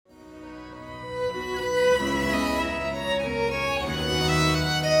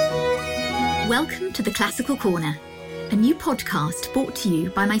Welcome to the Classical Corner, a new podcast brought to you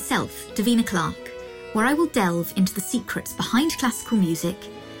by myself, Davina Clark, where I will delve into the secrets behind classical music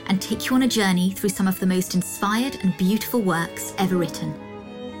and take you on a journey through some of the most inspired and beautiful works ever written.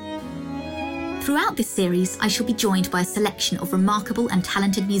 Throughout this series, I shall be joined by a selection of remarkable and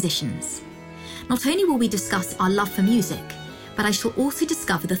talented musicians. Not only will we discuss our love for music, but I shall also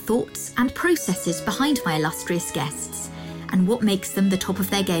discover the thoughts and processes behind my illustrious guests and what makes them the top of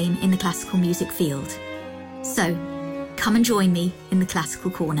their game in the classical music field. So, come and join me in the Classical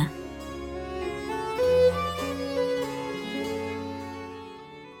Corner.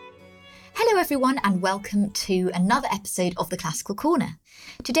 Hello everyone, and welcome to another episode of the Classical Corner.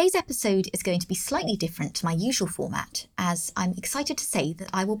 Today's episode is going to be slightly different to my usual format, as I'm excited to say that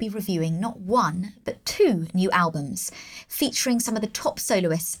I will be reviewing not one, but two new albums, featuring some of the top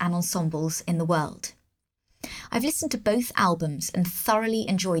soloists and ensembles in the world. I've listened to both albums and thoroughly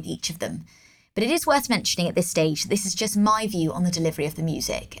enjoyed each of them, but it is worth mentioning at this stage that this is just my view on the delivery of the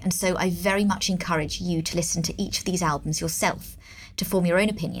music, and so I very much encourage you to listen to each of these albums yourself, to form your own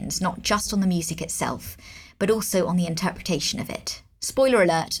opinions, not just on the music itself, but also on the interpretation of it. Spoiler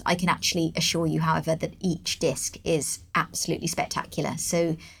alert, I can actually assure you, however, that each disc is absolutely spectacular,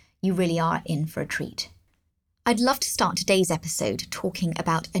 so you really are in for a treat. I'd love to start today's episode talking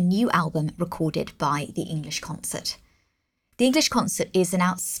about a new album recorded by the English Concert. The English Concert is an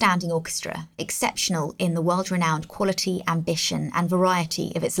outstanding orchestra, exceptional in the world-renowned quality, ambition and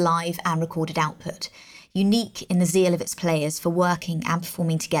variety of its live and recorded output, unique in the zeal of its players for working and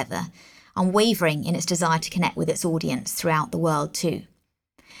performing together, unwavering in its desire to connect with its audience throughout the world too.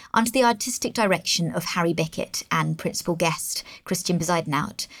 Under the artistic direction of Harry Bickett and principal guest Christian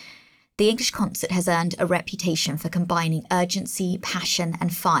Bezuidenhout, the English Concert has earned a reputation for combining urgency, passion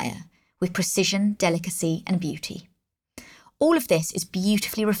and fire with precision, delicacy and beauty. All of this is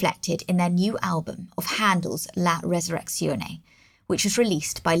beautifully reflected in their new album of Handel's La Resurrezione, which was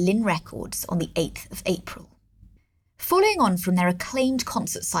released by Lynn Records on the 8th of April. Following on from their acclaimed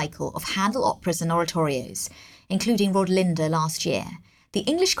concert cycle of Handel operas and oratorios, including Rodlinda last year, the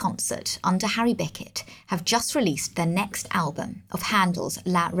English Concert, under Harry Bickett, have just released their next album of Handel's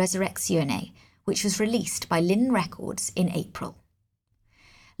La Resurrezione, which was released by Lynn Records in April.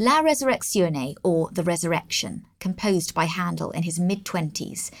 La Resurrezione, or The Resurrection, composed by Handel in his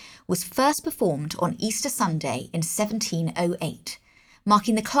mid-20s, was first performed on Easter Sunday in 1708,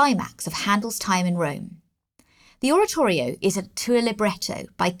 marking the climax of Handel's time in Rome. The oratorio is to a libretto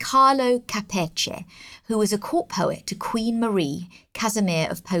by Carlo Capece, who was a court poet to Queen Marie Casimir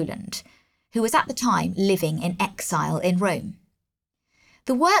of Poland, who was at the time living in exile in Rome.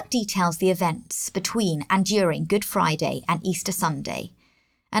 The work details the events between and during Good Friday and Easter Sunday,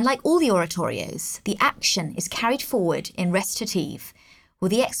 and like all the oratorios, the action is carried forward in recitative, with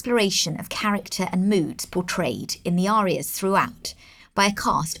the exploration of character and moods portrayed in the arias throughout by a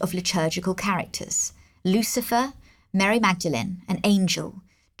cast of liturgical characters: Lucifer, Mary Magdalene, an angel,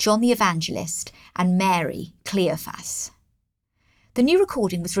 John the Evangelist, and Mary, Cleophas. The new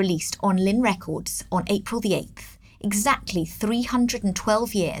recording was released on Lynn Records on April the 8th, exactly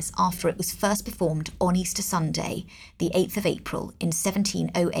 312 years after it was first performed on Easter Sunday, the 8th of April in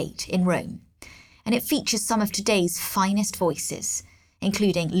 1708 in Rome, and it features some of today's finest voices,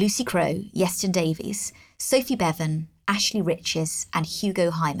 including Lucy Crowe, Yeston Davies, Sophie Bevan, Ashley Riches, and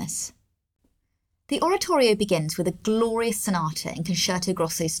Hugo Hymas. The oratorio begins with a glorious sonata in concerto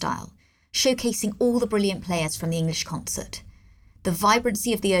grosso style, showcasing all the brilliant players from the English Concert. The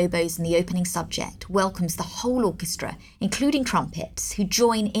vibrancy of the oboes in the opening subject welcomes the whole orchestra, including trumpets, who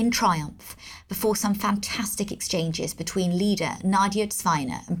join in triumph before some fantastic exchanges between leader Nadia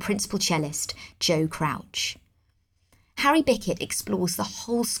Zweiner and principal cellist Joe Crouch. Harry Bickett explores the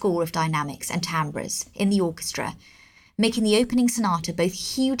whole score of dynamics and timbres in the orchestra, making the opening sonata both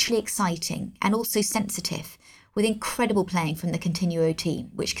hugely exciting and also sensitive, with incredible playing from the continuo team,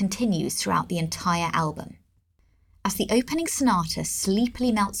 which continues throughout the entire album. As the opening sonata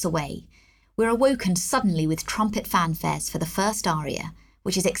sleepily melts away, we're awoken suddenly with trumpet fanfares for the first aria,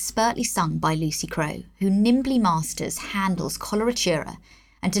 which is expertly sung by Lucy Crowe, who nimbly masters Handel's coloratura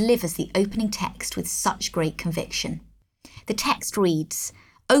and delivers the opening text with such great conviction. The text reads,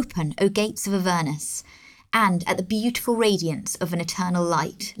 "Open, O gates of Avernus, and at the beautiful radiance of an eternal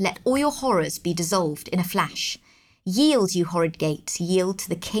light, let all your horrors be dissolved in a flash. Yield, you horrid gates, yield to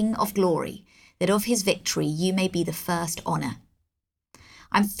the King of glory, that of his victory you may be the first honour."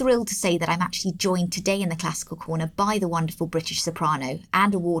 I'm thrilled to say that I'm actually joined today in the Classical Corner by the wonderful British soprano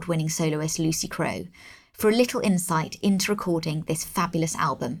and award-winning soloist Lucy Crowe for a little insight into recording this fabulous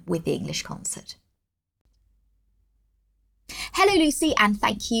album with the English Concert. Hello, Lucy, and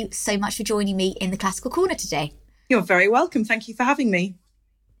thank you so much for joining me in the Classical Corner today. You're very welcome. Thank you for having me.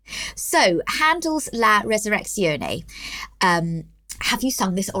 So, Handel's La Resurrezione. Have you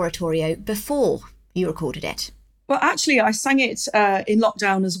sung this oratorio before you recorded it? Well, actually, I sang it in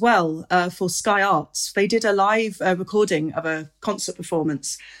lockdown as well for Sky Arts. They did a live recording of a concert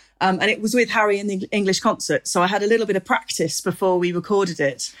performance, and it was with Harry and the English Concert. So I had a little bit of practice before we recorded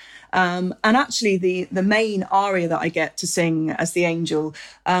it. And actually, the main aria that I get to sing as the angel,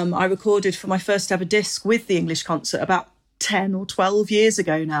 I recorded for my first ever disc with the English Concert about 10 or 12 years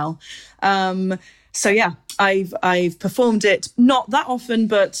ago now. So yeah, I've performed it not that often,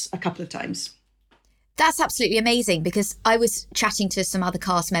 but a couple of times. That's absolutely amazing, because I was chatting to some other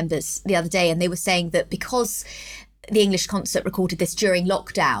cast members the other day and they were saying that because the English Concert recorded this during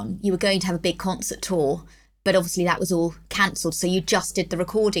lockdown, you were going to have a big concert tour, but obviously that was all cancelled. So you just did the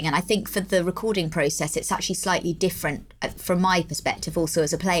recording. And I think for the recording process, it's actually slightly different from my perspective also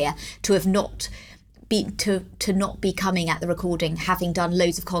as a player to have not to not be coming at the recording, having done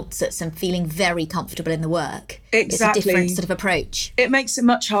loads of concerts and feeling very comfortable in the work. Exactly. It's a different sort of approach. It makes it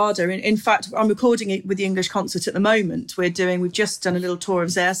much harder. In fact, I'm recording it with the English Concert at the moment. We've just done a little tour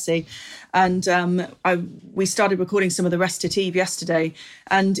of Xerxes, and we started recording some of the recitative yesterday.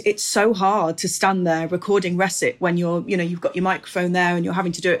 And it's so hard to stand there recording recit when you've got your microphone there and you're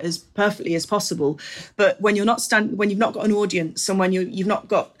having to do it as perfectly as possible. But when you've not got an audience, and when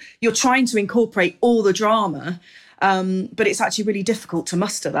you're trying to incorporate all the drama. But it's actually really difficult to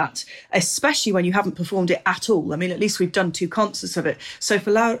muster that, especially when you haven't performed it at all. I mean, at least we've done 2 concerts of it. So for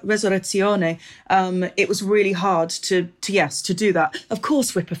La Resurrezione, it was really hard to do that. Of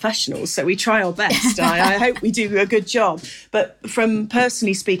course, we're professionals, so we try our best. I hope we do a good job. But from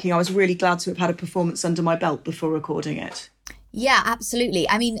personally speaking, I was really glad to have had a performance under my belt before recording it. Yeah, absolutely.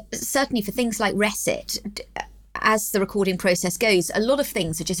 I mean, certainly for things like recit, as the recording process goes, a lot of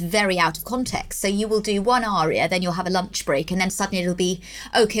things are just very out of context. So you will do one aria, then you'll have a lunch break, and then suddenly it'll be,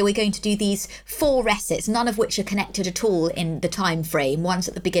 okay, we're going to do these 4 recits, none of which are connected at all in the time frame. One's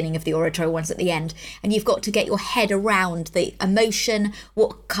at the beginning of the oratorio, one's at the end. And you've got to get your head around the emotion,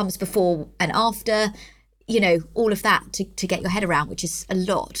 what comes before and after, all of that to get your head around, which is a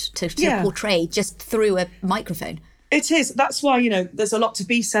lot to portray just through a microphone. It is. That's why, there's a lot to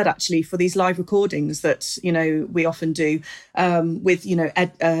be said, actually, for these live recordings that, we often do with,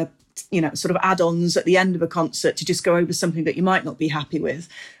 sort of add-ons at the end of a concert to just go over something that you might not be happy with.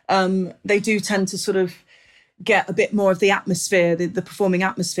 They do tend to sort of get a bit more of the atmosphere, the performing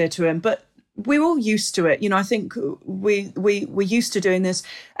atmosphere to them. But we're all used to it. I think we're used to doing this.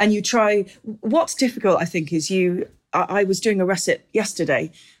 And you try. What's difficult, I think, is I was doing a recit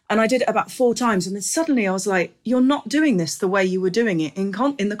yesterday, and I did it about 4 times. And then suddenly I was like, you're not doing this the way you were doing it in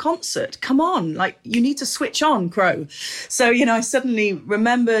the concert. Come on, you need to switch on, Crow. So, I suddenly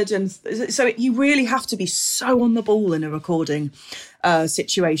remembered. And so you really have to be so on the ball in a recording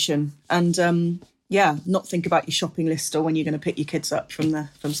situation. And not think about your shopping list or when you're going to pick your kids up from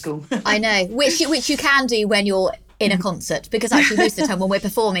school. I know, which you can do when you're in a concert, because actually most of the time when we're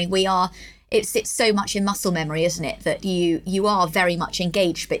performing, it's so much in muscle memory, isn't it, that you are very much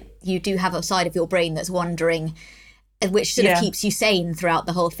engaged, but you do have a side of your brain that's wandering, which sort of keeps you sane throughout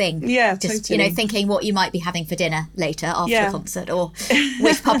the whole thing. Yeah, just totally. Thinking what you might be having for dinner later after the concert, or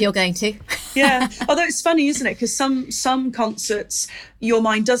which pub you're going to. Yeah, although it's funny, isn't it? Because some concerts, your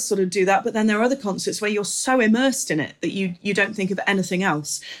mind does sort of do that, but then there are other concerts where you're so immersed in it that you don't think of anything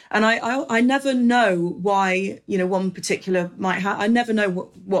else. And I never know why one particular might have. I never know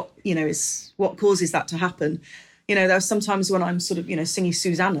what causes that to happen. There are sometimes when I'm sort of, singing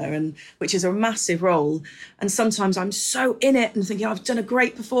Susanna, which is a massive role. And sometimes I'm so in it and thinking, I've done a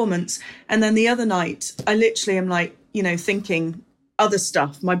great performance. And then the other night, I literally am thinking other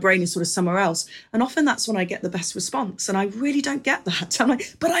stuff. My brain is sort of somewhere else. And often that's when I get the best response. And I really don't get that. I'm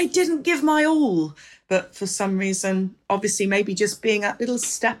like, but I didn't give my all. But for some reason, obviously, maybe just being a little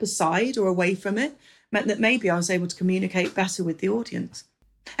step aside or away from it meant that maybe I was able to communicate better with the audience.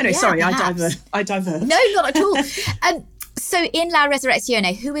 Anyway, sorry, perhaps. I divert. No, not at all. So in La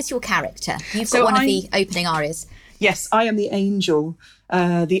Resurrezione, who is your character? You've got one of the opening arias. Yes, I am the angel,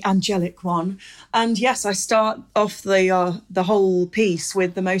 the angelic one. And yes, I start off the whole piece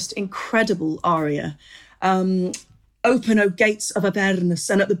with the most incredible aria. Open, O gates of Avernus,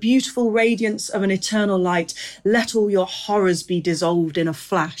 and at the beautiful radiance of an eternal light, let all your horrors be dissolved in a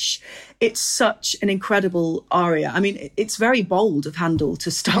flash. It's such an incredible aria. I mean, it's very bold of Handel to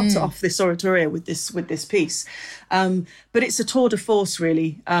start off this oratorio with this piece. But it's a tour de force,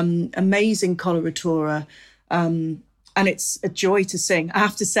 really. Amazing coloratura. And it's a joy to sing. I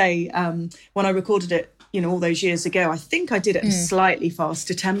have to say, when I recorded it all those years ago, I think I did it at a slightly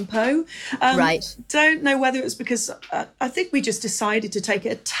faster tempo. Right. Don't know whether it was because I think we just decided to take it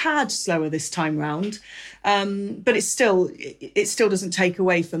a tad slower this time round. But it still doesn't take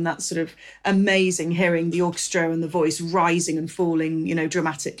away from that sort of amazing hearing the orchestra and the voice rising and falling,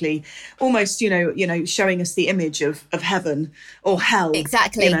 dramatically, almost, showing us the image of heaven or hell.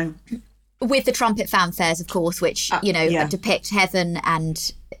 Exactly. With the trumpet fanfares, of course, which, depict heaven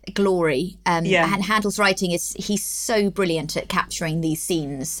and glory. And Handel's writing he's so brilliant at capturing these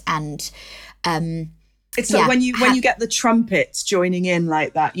scenes. And it's like when you get the trumpets joining in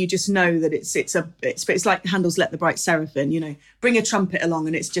like that, you just know that it's like Handel's Let the Bright Seraphim, bring a trumpet along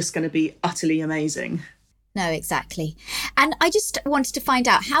and it's just going to be utterly amazing. No, exactly. And I just wanted to find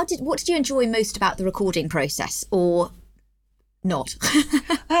out, what did you enjoy most about the recording process, or not?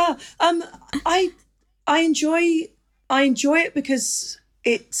 I enjoy it because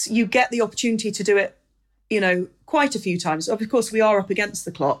you get the opportunity to do it, quite a few times. Of course, we are up against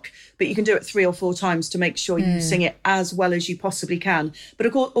the clock, but you can do it 3 or 4 times to make sure you sing it as well as you possibly can. But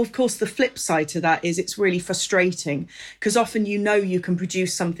of course, the flip side to that is it's really frustrating because often you can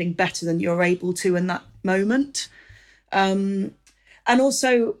produce something better than you're able to in that moment. And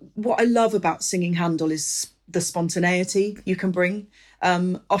also, what I love about singing Handel is the spontaneity you can bring.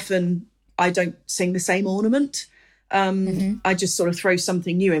 Often, I don't sing the same ornament. I just sort of throw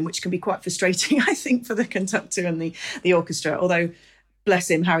something new in, which can be quite frustrating, I think, for the conductor and the orchestra. Although,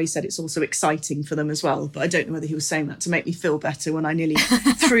 bless him, Harry said it's also exciting for them as well. But I don't know whether he was saying that to make me feel better when I nearly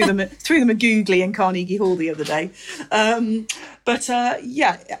threw them a googly in Carnegie Hall the other day.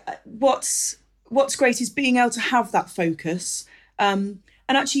 What's great is being able to have that focus. And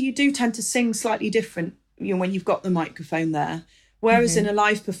actually, you do tend to sing slightly different, when you've got the microphone there. Whereas in a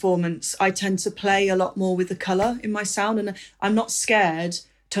live performance, I tend to play a lot more with the colour in my sound, and I'm not scared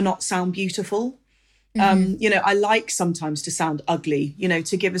to not sound beautiful. I like sometimes to sound ugly,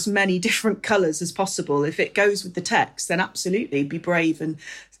 to give as many different colours as possible. If it goes with the text, then absolutely be brave and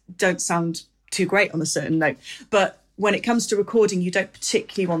don't sound too great on a certain note. But when it comes to recording, you don't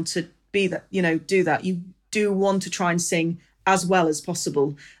particularly want to be that, do that. You do want to try and sing as well as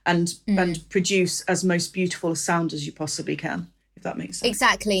possible and produce as most beautiful a sound as you possibly can. If that makes sense.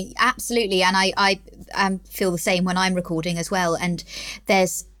 Exactly, absolutely. And I feel the same when I'm recording as well. And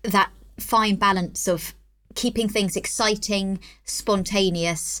there's that fine balance of keeping things exciting,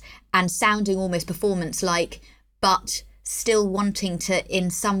 spontaneous, and sounding almost performance-like, but still wanting to, in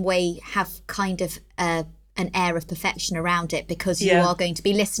some way, have kind of an air of perfection around it, because you are going to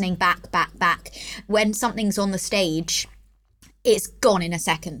be listening back. When something's on the stage, it's gone in a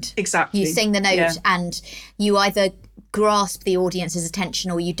second. Exactly. You sing the note and you either grasp the audience's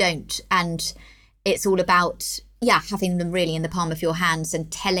attention or you don't, and it's all about having them really in the palm of your hands and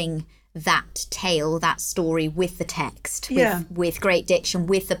telling that tale, that story with the text, with great diction,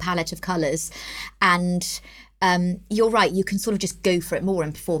 with the palette of colours. And you're right, you can sort of just go for it more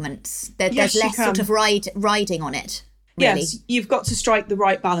in performance. There's less sort of riding on it. Really. Yes, you've got to strike the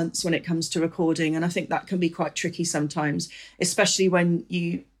right balance when it comes to recording, and I think that can be quite tricky sometimes, especially when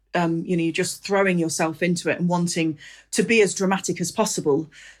you're just throwing yourself into it and wanting to be as dramatic as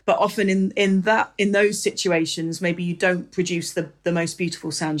possible. But often in those situations, maybe you don't produce the most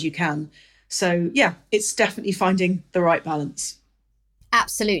beautiful sound you can. So it's definitely finding the right balance.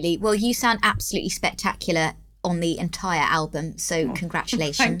 Absolutely. Well, you sound absolutely spectacular on the entire album, so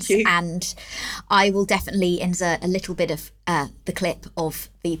congratulations. Thank you. And I will definitely insert a little bit of the clip of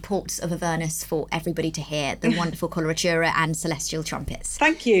the Ports of Avernus for everybody to hear, the wonderful coloratura and celestial trumpets.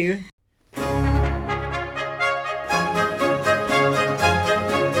 Thank you.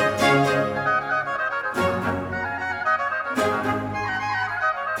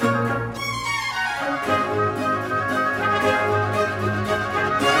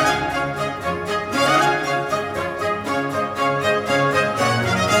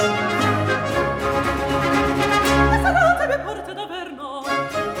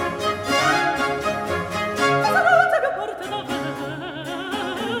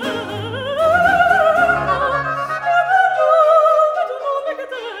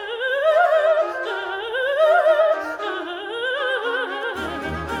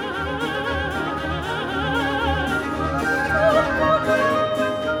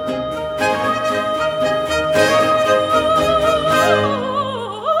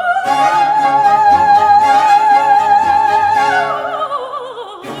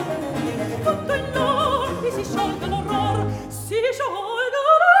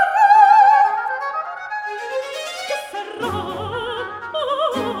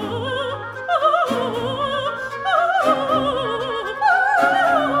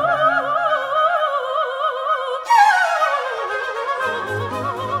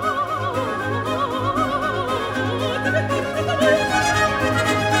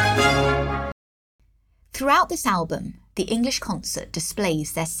 this album, the English concert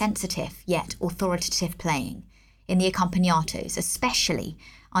displays their sensitive yet authoritative playing in the accompagnatos, especially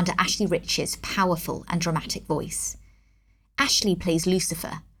under Ashley Rich's powerful and dramatic voice. Ashley plays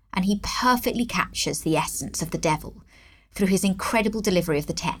Lucifer, and he perfectly captures the essence of the devil through his incredible delivery of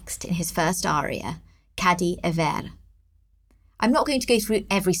the text in his first aria, Cadi e Ver. I'm not going to go through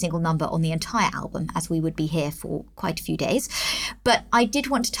every single number on the entire album, as we would be here for quite a few days, but I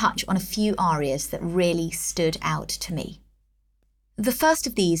did want to touch on a few arias that really stood out to me. The first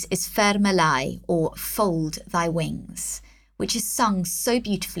of these is Ferme l'hai, or Fold Thy Wings, which is sung so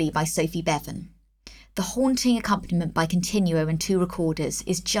beautifully by Sophie Bevan. The haunting accompaniment by continuo and two recorders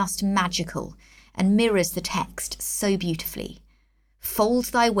is just magical and mirrors the text so beautifully. Fold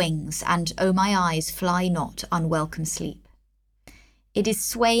thy wings and, oh my eyes, fly not, unwelcome sleep. It is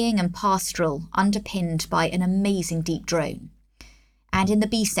swaying and pastoral, underpinned by an amazing deep drone. And in the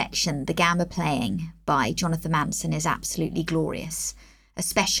B section, the gamma playing by Jonathan Manson is absolutely glorious,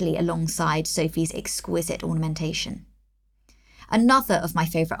 especially alongside Sophie's exquisite ornamentation. Another of my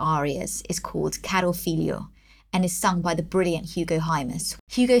favourite arias is called Caro Figlio and is sung by the brilliant Hugo Hymas.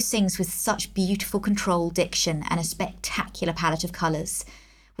 Hugo sings with such beautiful controlled diction and a spectacular palette of colours,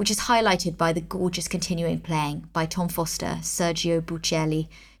 which is highlighted by the gorgeous continuing playing by Tom Foster, Sergio Buccelli,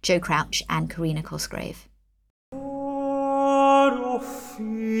 Joe Crouch and Karina Cosgrave. Caro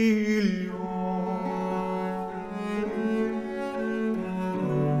figlio,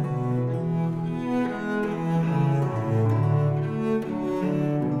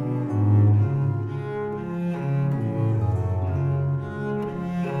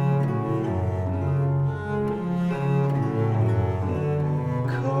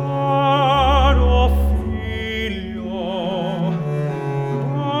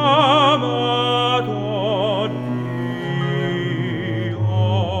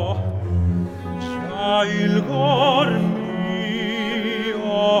 il cor mio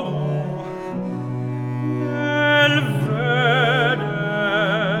nel vederti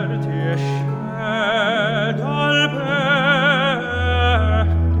sced al petto,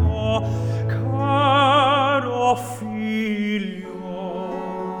 caro figlio,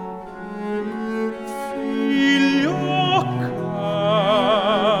 figlio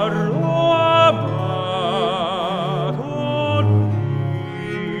caro amato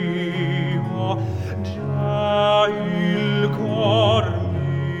mio, già il cor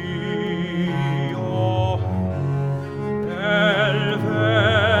mio nel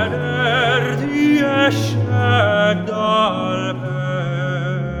vederti esce dal petto.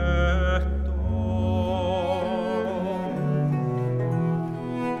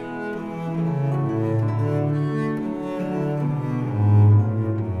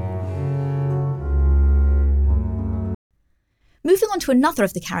 Moving on to another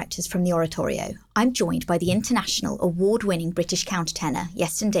of the characters from the oratorio, I'm joined by the international award-winning British countertenor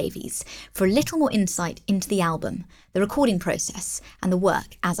Iestyn Davies for a little more insight into the album, the recording process and the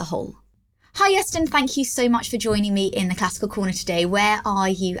work as a whole. Hi Iestyn, thank you so much for joining me in the Classical Corner today. Where are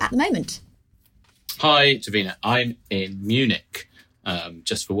you at the moment? Hi Davina, I'm in Munich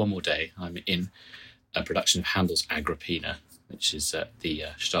just for one more day. I'm in a production of Handel's Agrippina, which is at the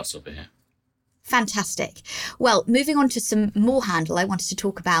Staatsoper here. Fantastic. Well, moving on to some more Handel, I wanted to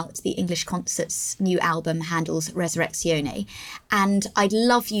talk about the English Concert's new album, Handel's Resurrezione, and I'd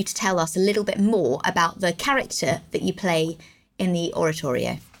love you to tell us a little bit more about the character that you play in the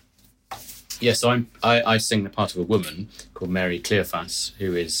oratorio. Yes, so I sing the part of a woman called Mary Cleophas,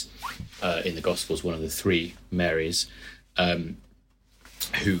 who is in the Gospels one of the three Marys,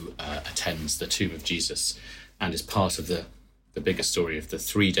 who attends the tomb of Jesus and is part of the bigger story of the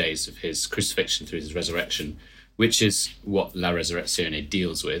 3 days of his crucifixion through his resurrection, which is what La Resurrezione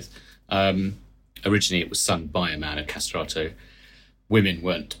deals with. Originally, it was sung by a man, a castrato. Women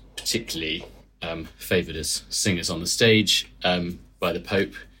weren't particularly favoured as singers on the stage by the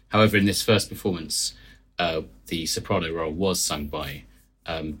Pope. However, in this first performance, the soprano role was sung by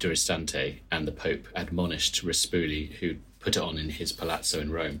Duristante, and the Pope admonished Rispoli, who put it on in his palazzo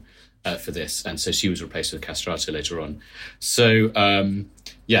in Rome, for this, and so she was replaced with castrato later on. So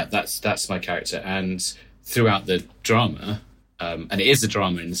that's my character, and throughout the drama, and it is a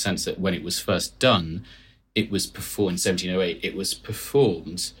drama in the sense that when it was first done, it was performed in 1708. It was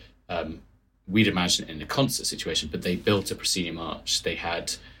performed, we'd imagine it in a concert situation, but they built a proscenium arch. They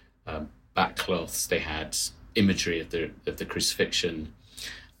had backcloths, they had imagery of the crucifixion,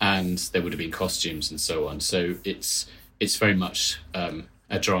 and there would have been costumes and so on. So it's very much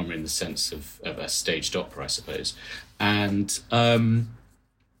a drama in the sense of a staged opera, I suppose. And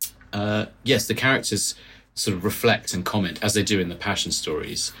yes, the characters sort of reflect and comment, as they do in the Passion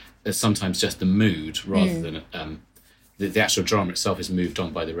stories, sometimes just the mood rather than the actual drama itself is moved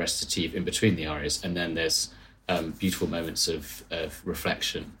on by the recitative in between the arias, and then there's beautiful moments of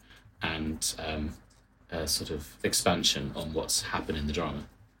reflection and sort of expansion on what's happened in the drama.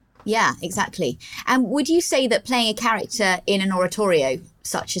 Yeah, exactly. And would you say that playing a character in an oratorio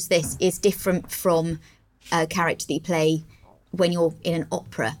such as this is different from a character that you play when you're in an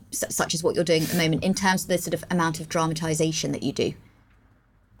opera, such as what you're doing at the moment, in terms of the sort of amount of dramatisation that you do?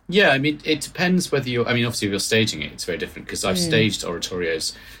 Yeah, I mean, it depends whether you're... I mean, obviously, if you're staging it, it's very different, because I've staged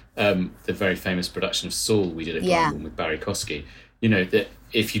oratorios. The very famous production of Saul we did at Glasgow with Barry Kosky. You know, that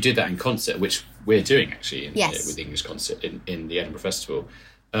if you did that in concert, which we're doing, actually, with the English concert in the Edinburgh Festival,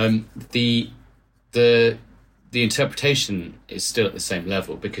 the interpretation is still at the same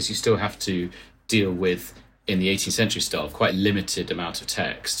level, because you still have to deal with, in the 18th century style, quite limited amount of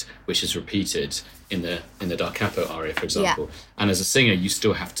text, which is repeated in the Da Capo aria, for example. Yeah. And as a singer, you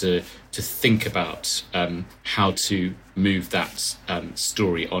still have to think about how to move that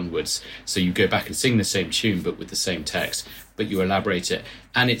story onwards. So you go back and sing the same tune, but with the same text, but you elaborate it.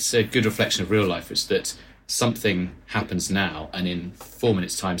 And it's a good reflection of real life, is that something happens now, and in 4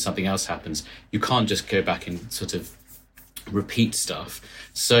 minutes' time, something else happens. You can't just go back and sort of repeat stuff.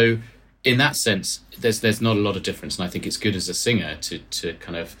 So in that sense, there's not a lot of difference, and I think it's good as a singer to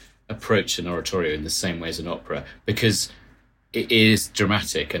kind of approach an oratorio in the same way as an opera, because it is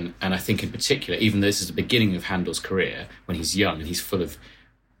dramatic, and I think in particular, even though this is the beginning of Handel's career, when he's young and he's full of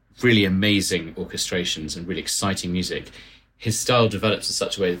really amazing orchestrations and really exciting music, his style develops in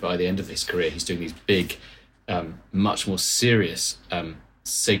such a way that by the end of his career, he's doing these big, much more serious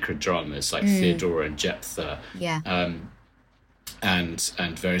sacred dramas like Theodora and Jephthah, and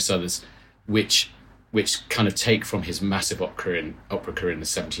various others, which kind of take from his massive opera career in the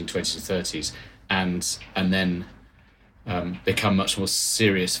 1720s and 30s, and then become much more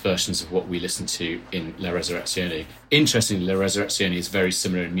serious versions of what we listen to in La Resurrezione. Interestingly, La Resurrezione is very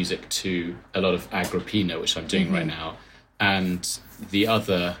similar in music to a lot of Agrippina, which I'm doing right now, and the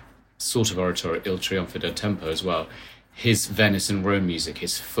other sort of oratorio, Il Trionfo del Tempo, as well. His Venice and Rome music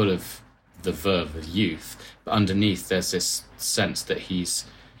is full of the verve of youth, but underneath there's this sense that he's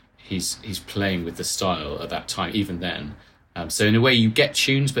playing with the style at that time, even then. So in a way, you get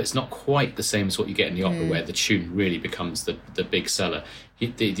tunes, but it's not quite the same as what you get in the opera, where the tune really becomes the big seller.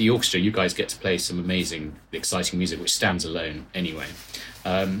 The orchestra, you guys get to play some amazing, exciting music, which stands alone anyway.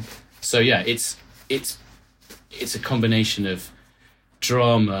 So yeah, it's a combination of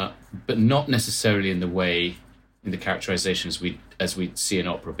drama, but not necessarily in the characterization as we see in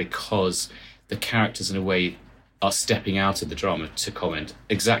opera, because the characters in a way are stepping out of the drama to comment.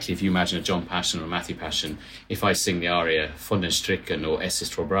 Exactly, if you imagine a John Passion or a Matthew Passion, if I sing the aria Von den Stricken or Es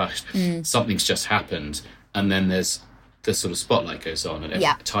ist vollbracht, something's just happened, and then there's the sort of spotlight goes on,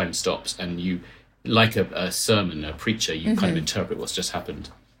 and time stops, and you, like a sermon, a preacher, you kind of interpret what's just happened.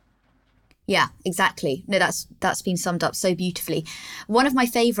 Yeah, exactly. No, that's been summed up so beautifully. One of my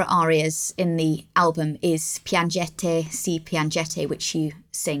favourite arias in the album is Piangete, si piangete, which you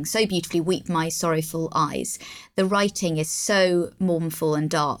sing so beautifully, Weep My Sorrowful Eyes. The writing is so mournful and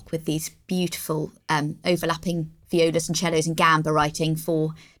dark, with these beautiful overlapping violas and cellos and gamba writing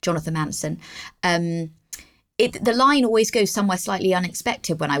for Jonathan Manson. The line always goes somewhere slightly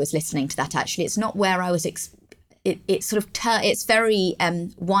unexpected when I was listening to that, actually. It's not where I was it's very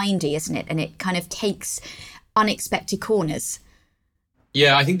windy, isn't it? And it kind of takes unexpected corners.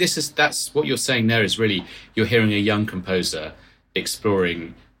 Yeah, I think that's what you're saying there, is really you're hearing a young composer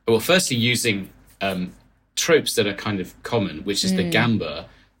exploring, well, firstly using tropes that are kind of common, which is the gamba,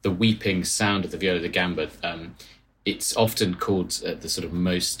 the weeping sound of the viola, the gamba. It's often called the sort of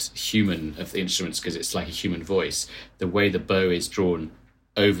most human of the instruments, because it's like a human voice. The way the bow is drawn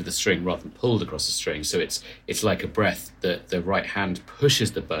over the string rather than pulled across the string, so it's like a breath. The right hand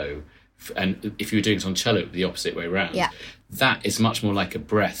pushes the bow, and if you were doing it on cello, it would be the opposite way around. Yeah. That is much more like a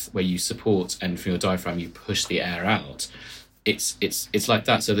breath, where you support, and from your diaphragm you push the air out. It's like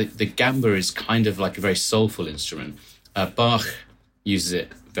that. So the gamba is kind of like a very soulful instrument. Bach uses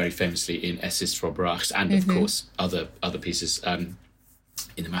it very famously in Es ist vollbracht, and of course other pieces in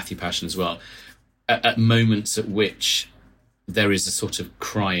the Matthew Passion as well, at moments at which there is a sort of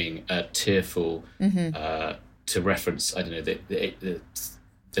crying, tearful, to reference, I don't know, the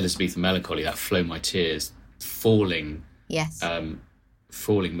Elizabethan melancholy, that flow my tears, falling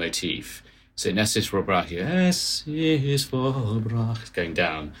motif. So in Es ist vollbracht, Es ist vollbracht, going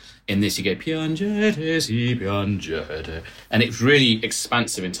down. In this you get piangete, si piangete. And it's really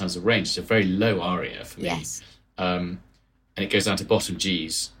expansive in terms of range. It's a very low aria for me. Yes. And it goes down to bottom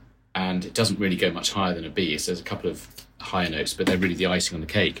Gs, and it doesn't really go much higher than a B. So there's a couple of higher notes, but they're really the icing on the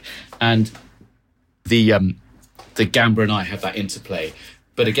cake. And the gamba and I have that interplay,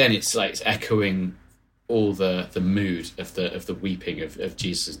 but again, it's echoing all the mood of the weeping of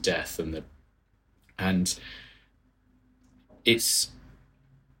Jesus' death, and it's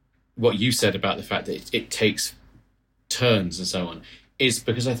what you said about the fact that it takes turns and so on, is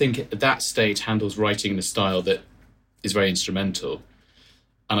because I think at that stage Handel's writing in a style that is very instrumental,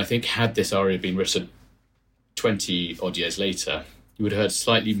 and I think had this aria been written 20 odd years later, you would have heard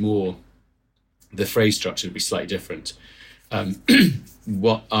slightly more. The phrase structure would be slightly different.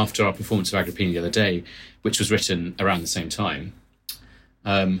 After our performance of Agrippina the other day, which was written around the same time,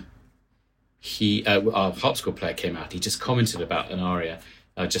 our harpsichord player came out. He just commented about an aria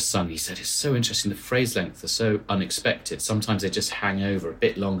just sung. He said, it's so interesting. The phrase lengths are so unexpected. Sometimes they just hang over a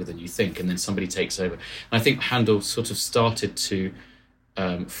bit longer than you think, and then somebody takes over. And I think Handel sort of started to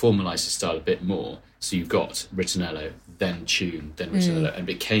formalise his style a bit more. So you got ritornello, then tune, then ritornello, and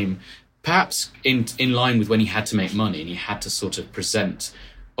became perhaps in line with when he had to make money and he had to sort of present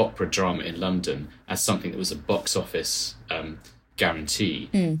opera drama in London as something that was a box office guarantee.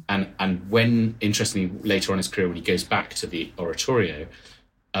 And when, interestingly, later on in his career, when he goes back to the oratorio,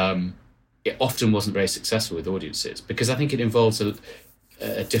 it often wasn't very successful with audiences, because I think it involves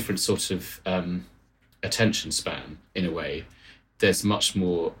a different sort of attention span in a way. There's much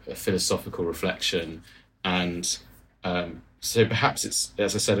more philosophical reflection, and so perhaps it's,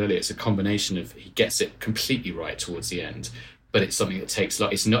 as I said earlier, it's a combination of he gets it completely right towards the end, but it's something that takes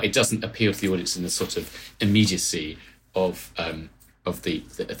like it doesn't appeal to the audience in the sort of immediacy of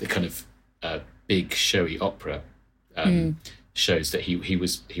the kind of big showy opera shows that he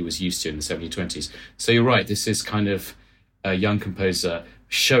was used to in the 1720s. So you're right, this is kind of a young composer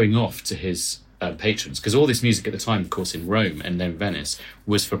showing off to his patrons, because all this music at the time, of course, in Rome and then Venice,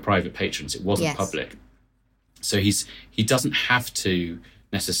 was for private patrons. It wasn't public. So he doesn't have to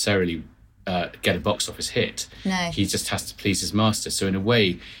necessarily get a box office hit. No. He just has to please his master. So in a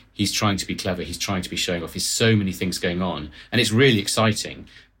way, he's trying to be clever. He's trying to be showing off. There's so many things going on, and it's really exciting.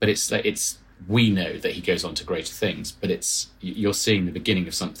 But it's we know that he goes on to greater things. But you're seeing the beginning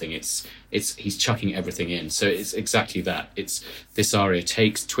of something. He's chucking everything in. So it's exactly that. It's this aria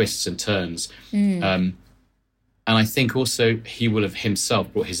takes twists and turns, and I think also he will have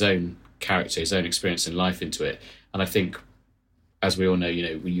himself brought his own character, his own experience in life into it. And I think, as we all know,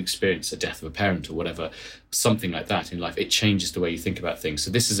 when you experience the death of a parent or whatever, something like that in life, it changes the way you think about things.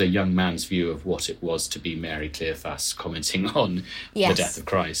 So this is a young man's view of what it was to be Mary Cleophas, commenting on the death of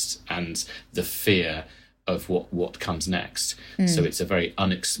Christ and the fear of what comes next. So it's a very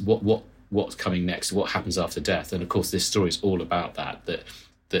what's coming next, what happens after death. And of course, this story is all about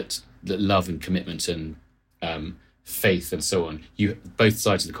that love and commitment and faith and so on. Both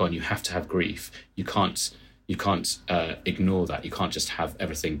sides of the coin, you have to have grief. You can't ignore that. You can't just have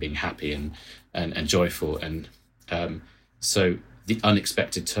everything being happy and joyful. And so the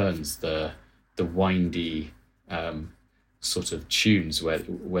unexpected turns, the windy sort of tunes where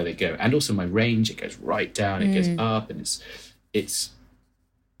they go, and also my range, it goes right down, it goes up, and it's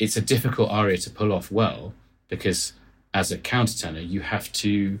a difficult aria to pull off well, because as a countertenor you have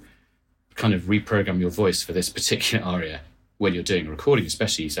to kind of reprogram your voice for this particular aria when you're doing a recording.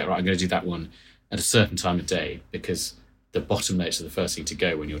 Especially you say, right, I'm going to do that one at a certain time of day, because the bottom notes are the first thing to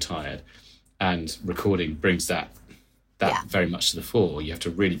go when you're tired, and recording brings that very much to the fore. You have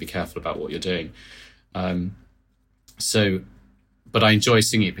to really be careful about what you're doing. But I enjoy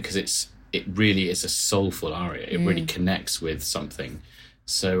singing it because it really is a soulful aria. It really connects with something.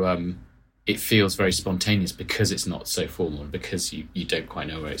 So it feels very spontaneous because it's not so formal, and because you don't quite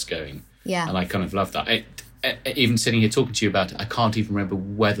know where it's going. Yeah. And I kind of love that. Even sitting here talking to you about it, I can't even remember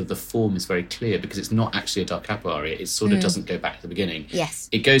whether the form is very clear, because it's not actually a da capo aria. It sort of doesn't go back to the beginning. Yes.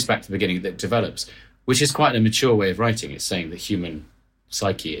 It goes back to the beginning, that develops, which is quite a mature way of writing. It's saying the human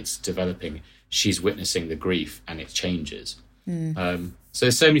psyche, it's developing. She's witnessing the grief and it changes. So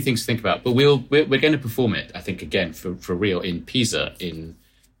there's so many things to think about. But we're going to perform it, I think, again for real in Pisa in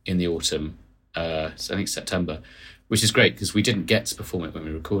the autumn. I think September, which is great because we didn't get to perform it when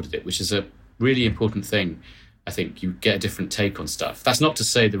we recorded it, which is a really important thing. I think you get a different take on stuff. That's not to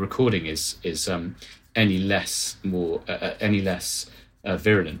say the recording is any less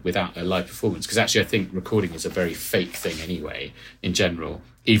virulent without a live performance, because actually I think recording is a very fake thing anyway in general.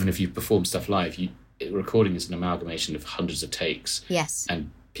 Even if you perform stuff live, recording is an amalgamation of hundreds of takes. Yes.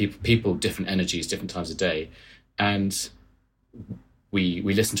 And people different energies, different times of day, and we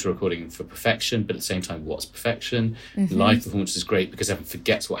listen to a recording for perfection, but at the same time, what's perfection? Live performance is great because everyone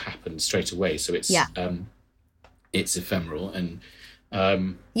forgets what happened straight away, so it's ephemeral, and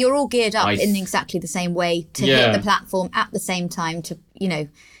You're all geared up I in exactly the same way to Yeah. hit the platform at the same time to,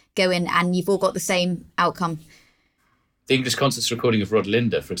 go in, and you've all got the same outcome. The English Concerts recording of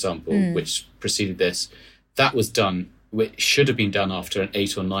Rodelinda, for example, which preceded this, that was done, it should have been done after an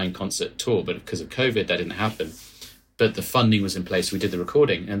 8 or 9 concert tour, but because of COVID, that didn't happen. But the funding was in place, we did the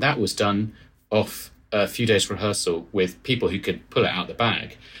recording, and that was done off a few days rehearsal with people who could pull it out the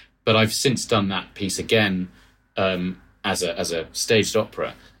bag. But I've since done that piece again as a staged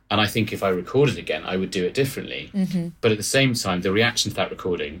opera, and I think if I recorded again, I would do it differently. But at the same time, the reaction to that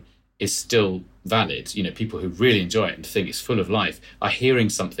recording is still valid. People who really enjoy it and think it's full of life are hearing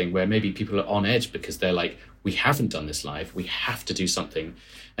something where maybe people are on edge because they're like, we haven't done this live, we have to do something.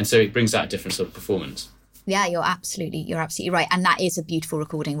 And so it brings out a different sort of performance. Yeah, you're absolutely right. And that is a beautiful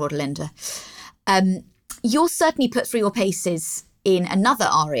recording, Rodelinda. You'll certainly put through your paces in another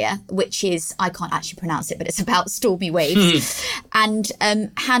aria, which is, I can't actually pronounce it, but it's about stormy waves. And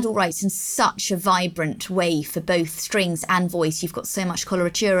Handel writes in such a vibrant way for both strings and voice. You've got so much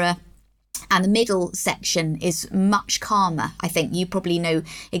coloratura, and the middle section is much calmer. I think you probably know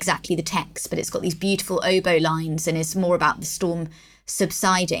exactly the text, but it's got these beautiful oboe lines and is more about the storm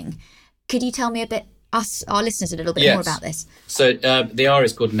subsiding. Could you tell me our listeners a little bit more about this? So the aria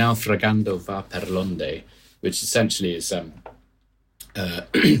is called Naufragando va per l'onde, which essentially is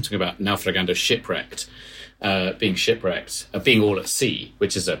talking about naufragando, shipwrecked, being all at sea,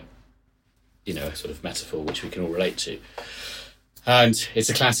 which is a sort of metaphor which we can all relate to. And it's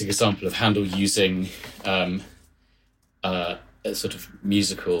a classic example of Handel using a sort of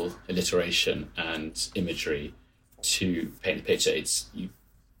musical alliteration and imagery to paint the picture.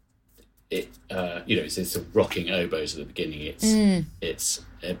 It's a rocking oboes at the beginning. It's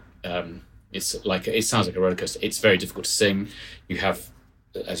like, it sounds like a roller coaster. It's very difficult to sing. You have,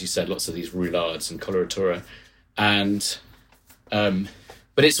 as you said, lots of these roulades and coloratura, and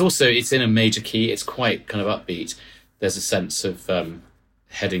but it's in a major key. It's quite kind of upbeat. There's a sense of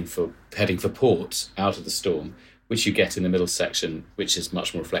heading for port out of the storm, which you get in the middle section, which is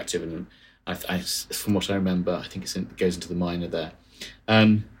much more reflective. And I from what I remember, I think it goes into the minor there.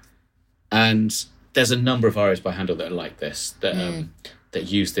 And there's a number of arias by Handel that are like this, that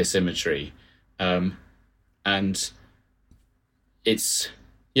use this imagery. And it's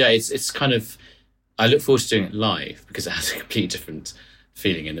kind of, I look forward to doing it live because it has a completely different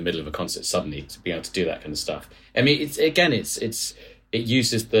feeling in the middle of a concert suddenly to be able to do that kind of stuff. I mean, it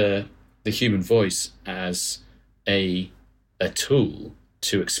uses the human voice as a tool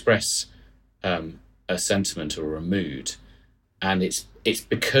to express a sentiment or a mood, and it's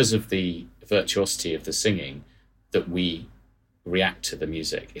because of the virtuosity of the singing that we react to the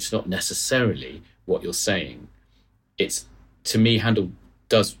music. It's not necessarily what you're saying. It's, to me,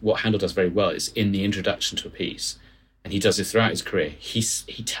 what Handel does very well is in the introduction to a piece, and he does this throughout his career. He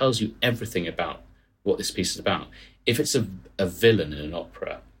tells you everything about what this piece is about. If it's a villain in an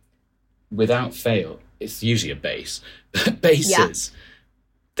opera, without fail, it's usually a bass. Basses,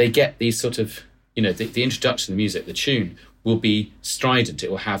 they get these sort of, the introduction to the music, the tune will be strident.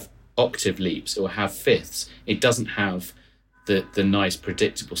 It will have octave leaps. It will have fifths. It doesn't have the nice,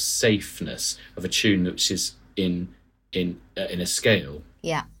 predictable safeness of a tune which is in a scale.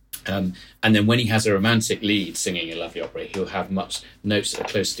 Yeah. And then when he has a romantic lead singing a lovely opera, he'll have much notes that are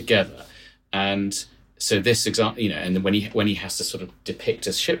close together. And so this example, and then when he has to sort of depict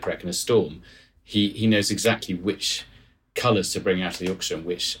a shipwreck and a storm, he knows exactly which colours to bring out of the orchestra, and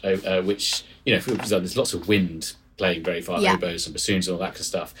which for example, there's lots of wind playing very far, oboes and bassoons and all that kind of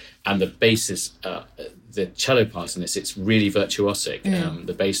stuff. And the bass is the cello part in this. It's really virtuosic.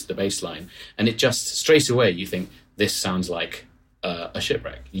 The bass line, and it just straight away you think this sounds like a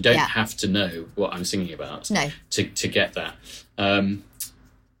shipwreck. You don't have to know what I'm singing about to get that.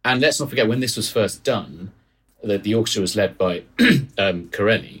 And let's not forget, when this was first done, the orchestra was led by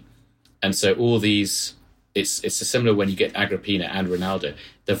Corelli, and so all these. It's similar when you get Agrippina and Rinaldo,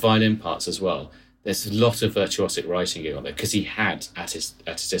 the violin parts as well. There's a lot of virtuosic writing going on there because he had at his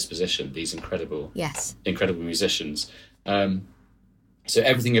disposition these incredible musicians. So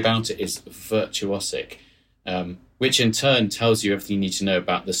everything about it is virtuosic, which in turn tells you everything you need to know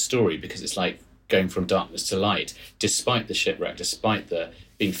about the story, because it's like going from darkness to light. Despite the shipwreck, despite the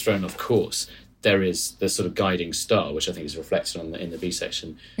being thrown off course, there is the sort of guiding star, which I think is reflected in the B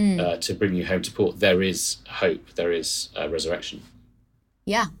section, to bring you home to port. There is hope. There is resurrection.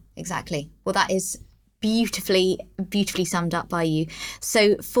 Yeah, exactly. Well, that is beautifully summed up by you.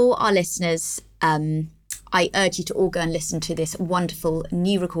 So for our listeners, I urge you to all go and listen to this wonderful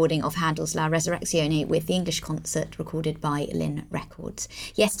new recording of Handel's La Resurrezione with the English concert recorded by Lynn Records.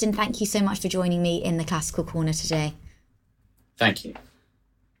 Iestyn, thank you so much for joining me in the Classical Corner today. Thank you.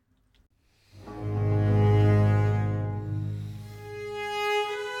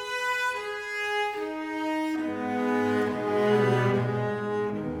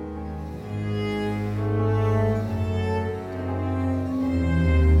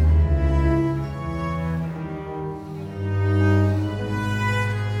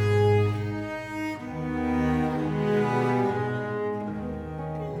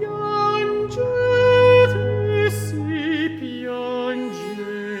 Piangete, sì, piangete.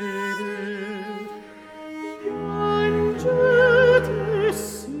 Piangete,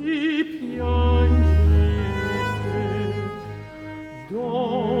 sì, piangete.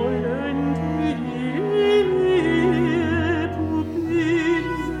 Dolenti le mie pupille.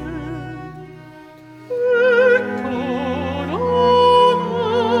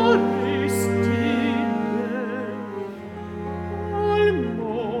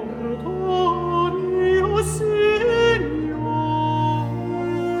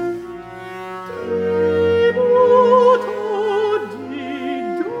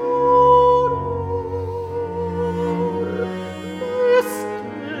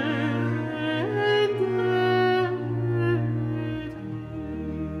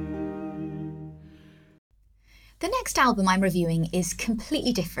 The next album I'm reviewing is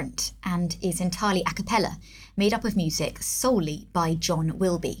completely different and is entirely a cappella, made up of music solely by John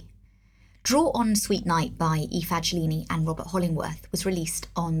Wilby. Draw on Sweet Night by Fagiolini and Robert Hollingworth was released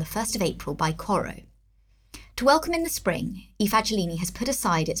on the 1st of April by Coro. To welcome in the spring, Fagiolini has put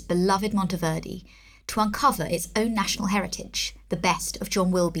aside its beloved Monteverdi to uncover its own national heritage, the best of John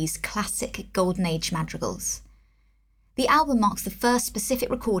Wilby's classic Golden Age madrigals. The album marks the first specific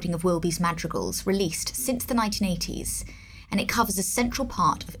recording of Wilby's madrigals released since the 1980s, and it covers a central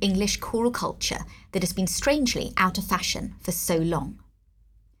part of English choral culture that has been strangely out of fashion for so long.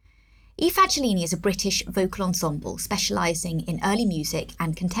 Fagiolini is a British vocal ensemble specialising in early music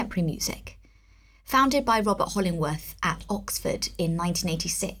and contemporary music. Founded by Robert Hollingworth at Oxford in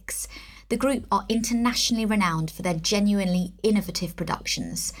 1986, the group are internationally renowned for their genuinely innovative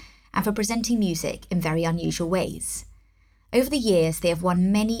productions and for presenting music in very unusual ways. Over the years, they have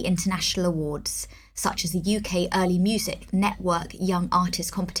won many international awards, such as the UK Early Music Network Young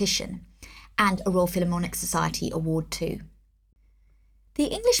Artist Competition and a Royal Philharmonic Society award too. The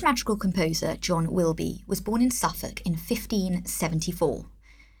English madrigal composer John Wilby was born in Suffolk in 1574.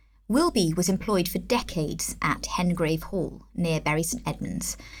 Wilby was employed for decades at Hengrave Hall, near Bury St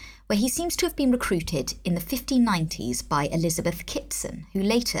Edmunds, where he seems to have been recruited in the 1590s by Elizabeth Kitson, who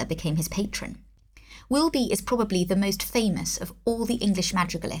later became his patron. Wilby is probably the most famous of all the English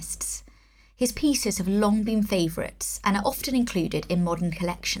madrigalists. His pieces have long been favourites and are often included in modern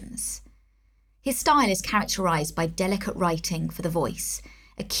collections. His style is characterised by delicate writing for the voice,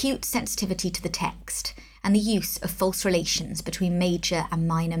 acute sensitivity to the text, and the use of false relations between major and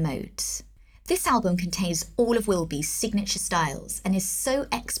minor modes. This album contains all of Wilby's signature styles and is so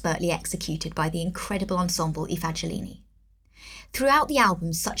expertly executed by the incredible ensemble Fagiolini. Throughout the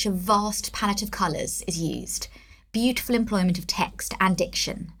album, such a vast palette of colours is used, beautiful employment of text and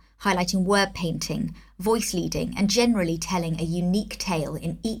diction, highlighting word painting, voice leading, and generally telling a unique tale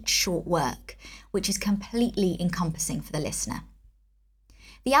in each short work, which is completely encompassing for the listener.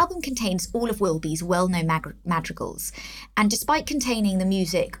 The album contains all of Wilby's well-known madrigals, and despite containing the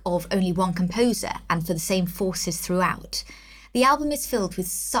music of only one composer and for the same forces throughout, the album is filled with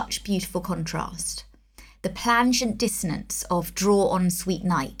such beautiful contrast. The plangent dissonance of Draw on Sweet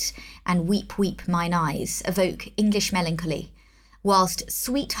Night and Weep, Weep Mine Eyes evoke English melancholy, whilst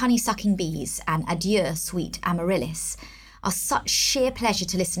Sweet Honey-Sucking Bees and Adieu, Sweet Amaryllis are such sheer pleasure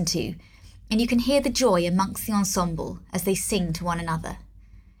to listen to, and you can hear the joy amongst the ensemble as they sing to one another.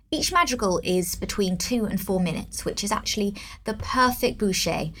 Each madrigal is between 2 and 4 minutes, which is actually the perfect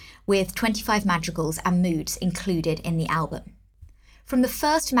boucher, with 25 madrigals and moods included in the album. From the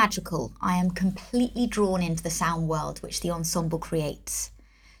first madrigal, I am completely drawn into the sound world which the ensemble creates.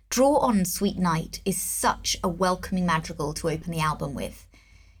 Draw on Sweet Night is such a welcoming madrigal to open the album with.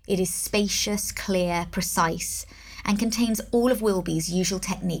 It is spacious, clear, precise, and contains all of Wilby's usual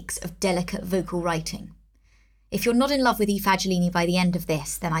techniques of delicate vocal writing. If you're not in love with Fagiolini by the end of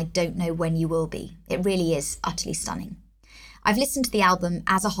this, then I don't know when you will be. It really is utterly stunning. I've listened to the album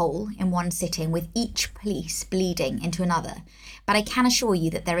as a whole in one sitting, with each piece bleeding into another, but I can assure you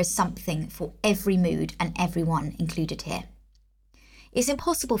that there is something for every mood and everyone included here. It's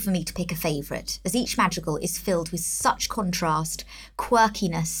impossible for me to pick a favourite, as each madrigal is filled with such contrast,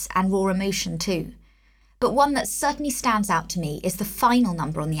 quirkiness and raw emotion too. But one that certainly stands out to me is the final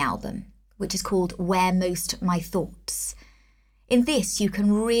number on the album, which is called Where Most My Thoughts. In this, you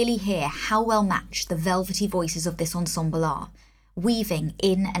can really hear how well matched the velvety voices of this ensemble are, weaving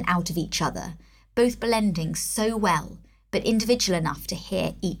in and out of each other, both blending so well, but individual enough to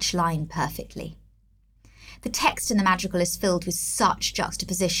hear each line perfectly. The text in the madrigal is filled with such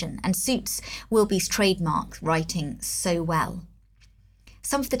juxtaposition and suits Wilby's trademark writing so well.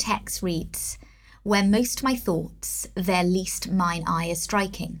 Some of the text reads, "Where most my thoughts, there least mine eye is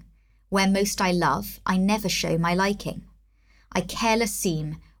striking. Where most I love, I never show my liking. I careless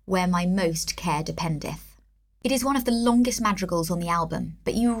seem where my most care dependeth." It is one of the longest madrigals on the album,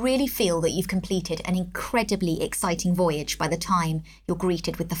 but you really feel that you've completed an incredibly exciting voyage by the time you're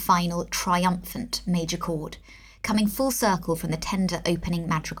greeted with the final triumphant major chord, coming full circle from the tender opening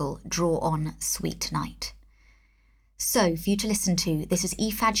madrigal, "Draw on, Sweet Night." So, for you to listen to, this is E.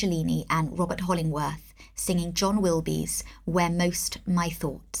 Fagiolini and Robert Hollingworth singing John Wilby's "Where Most My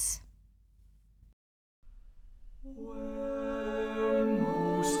Thoughts."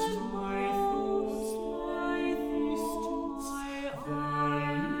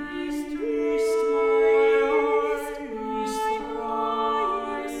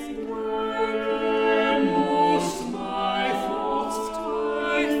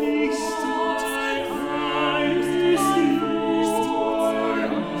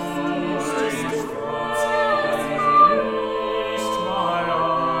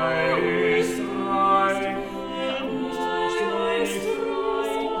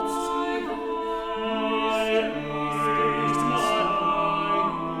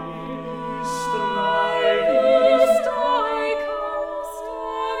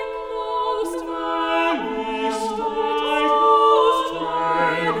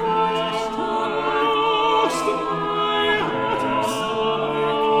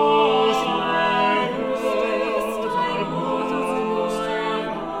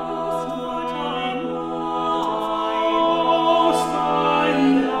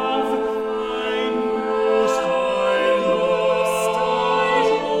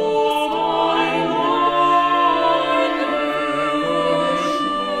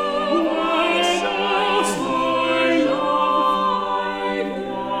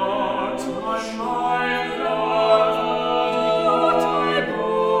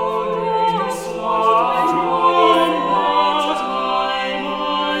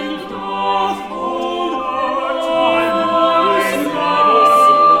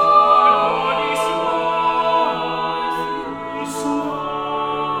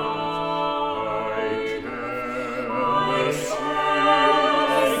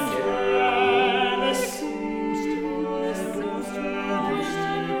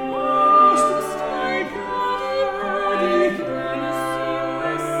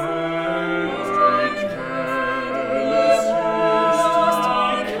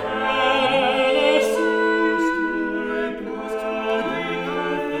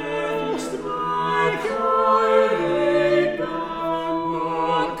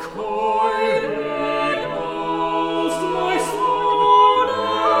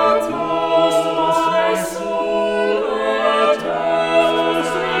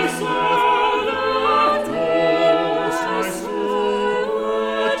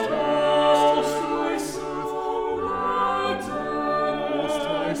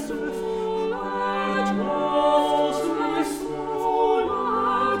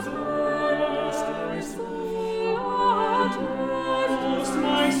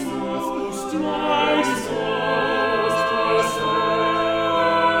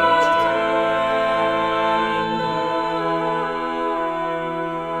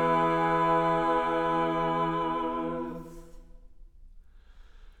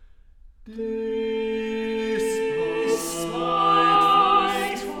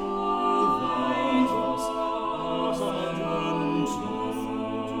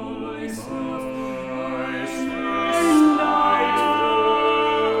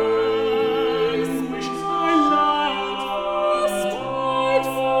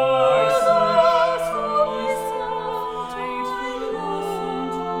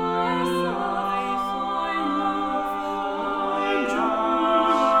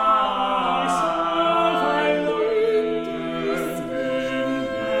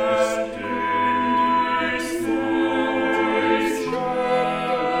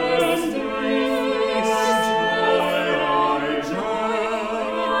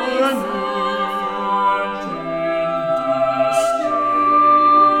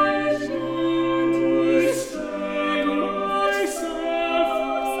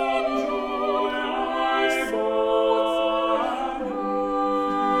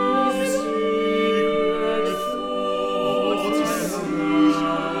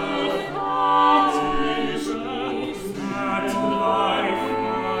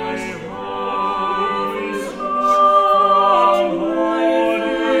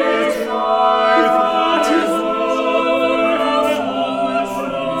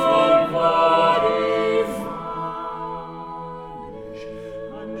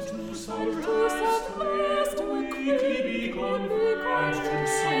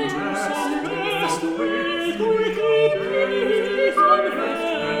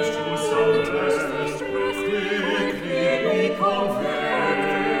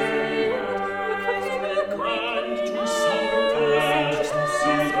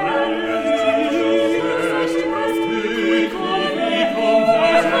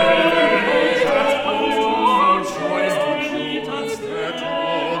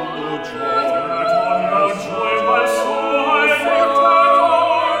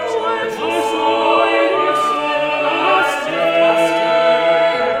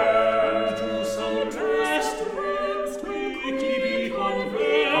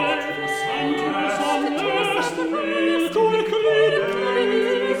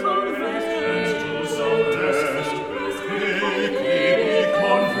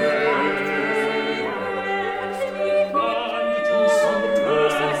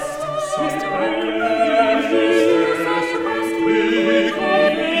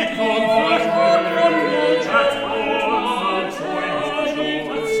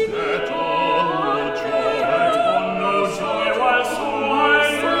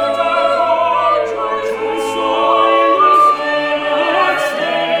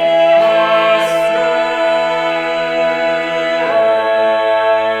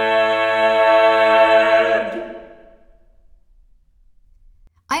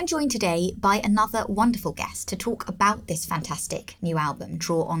 I'm joined today by another wonderful guest to talk about this fantastic new album,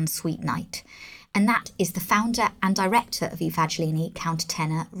 Draw on Sweet Night. And that is the founder and director of Fagiolini,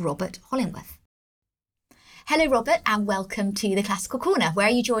 countertenor Robert Hollingworth. Hello, Robert, and welcome to the Classical Corner. Where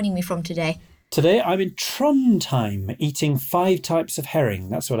are you joining me from today? Today I'm in Trondheim eating 5 types of herring.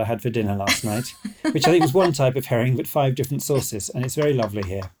 That's what I had for dinner last night, which I think was one type of herring, but 5 different sauces. And it's very lovely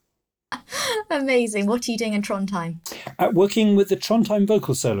here. Amazing. What are you doing in Trondheim? Working with the Trondheim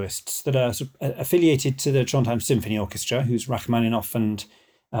vocal soloists that are affiliated to the Trondheim Symphony Orchestra, who's Rachmaninoff and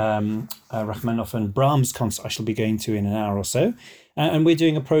Brahms concert I shall be going to in an hour or so. And we're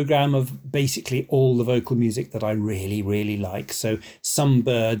doing a programme of basically all the vocal music that I really, really like. So some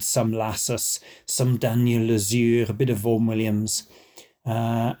Bird, some Lassus, some Daniel Lazure, a bit of Vaughan Williams.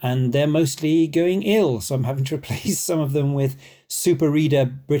 And they're mostly going ill. So I'm having to replace some of them with super reader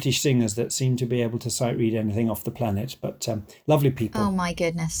British singers that seem to be able to sight read anything off the planet. But lovely people. Oh, my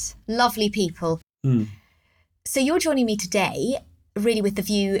goodness. Lovely people. Mm. So you're joining me today really with the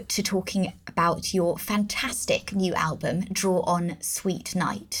view to talking about your fantastic new album, Draw on Sweet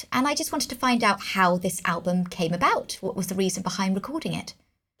Night. And I just wanted to find out how this album came about. What was the reason behind recording it?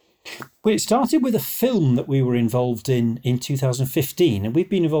 Well, it started with a film that we were involved in 2015, and we've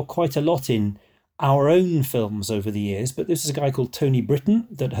been involved quite a lot in our own films over the years, but this is a guy called Tony Britton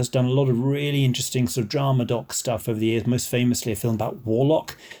that has done a lot of really interesting sort of drama doc stuff over the years, most famously a film about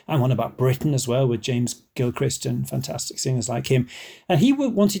Warlock and one about Britain as well with James Gilchrist and fantastic singers like him. And he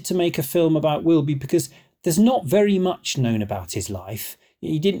wanted to make a film about Wilby because there's not very much known about his life.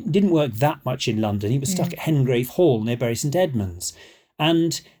 He didn't work that much in London. He was stuck at Hengrave Hall near Bury St Edmunds.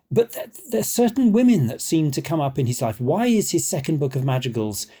 But there's certain women that seem to come up in his life. Why is his second book of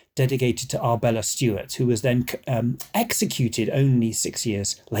madrigals dedicated to Arbella Stewart, who was then executed only 6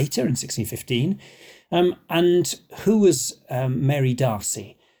 years later in 1615? And who was Mary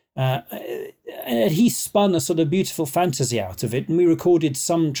Darcy? He spun a sort of beautiful fantasy out of it, and we recorded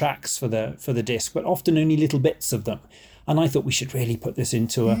some tracks for the disc, but often only little bits of them. And I thought we should really put this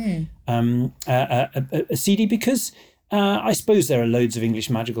into a CD because I suppose there are loads of English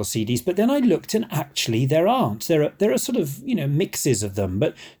madrigal CDs, but then I looked and actually there aren't. There are sort of, mixes of them.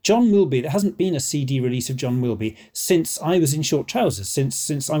 But John Wilby, there hasn't been a CD release of John Wilby since I was in short trousers,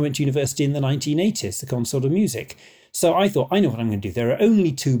 since I went to university in the 1980s, the Consort of Music. So I thought, I know what I'm going to do. There are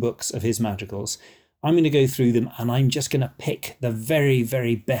only 2 books of his madrigals. I'm going to go through them and I'm just going to pick the very,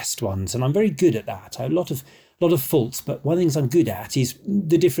 very best ones. And I'm very good at that. I have a lot of faults, but one of the things I'm good at is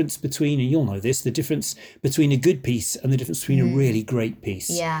the difference between, and you'll know this, the difference between a good piece and the difference between a really great piece.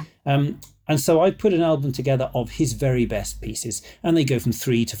 Yeah. And so I put an album together of his very best pieces, and they go from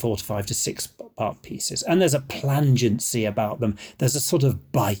 3 to 4 to 5 to 6 part pieces. And there's a plangency about them. There's a sort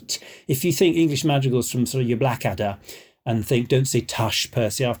of bite. If you think English madrigals from sort of your Blackadder and think, don't say tush,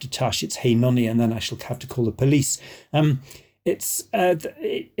 Percy, after tush, it's hey nonny, and then I shall have to call the police. It's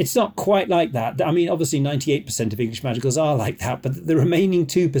not quite like that. I mean, obviously 98% of English madrigals are like that, but the remaining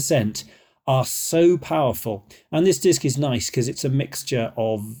 2% are so powerful. And this disc is nice because it's a mixture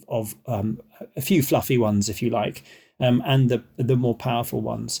of a few fluffy ones, if you like, and the more powerful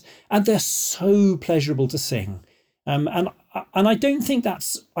ones. And they're so pleasurable to sing. And And I don't think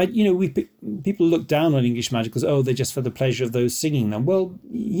that's, people look down on English musicals. Oh, they're just for the pleasure of those singing them. Well,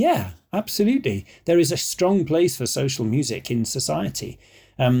 yeah, absolutely. There is a strong place for social music in society.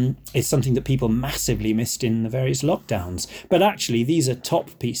 It's something that people massively missed in the various lockdowns. But actually, these are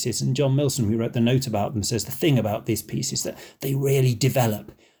top pieces. And John Milson, who wrote the note about them, says the thing about these pieces is that they really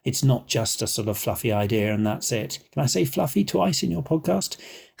develop. It's not just a sort of fluffy idea and that's it. Can I say fluffy twice in your podcast?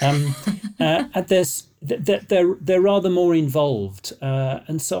 They're rather more involved.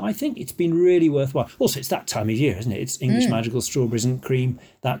 And so I think it's been really worthwhile. Also, it's that time of year, isn't it? It's English Magical, Strawberries and Cream,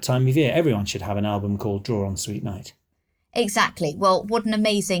 that time of year. Everyone should have an album called Draw on Sweet Night. Exactly. Well, what an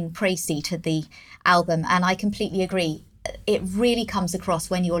amazing précis to the album. And I completely agree. It really comes across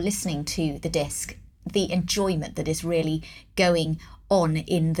when you're listening to the disc, the enjoyment that is really going on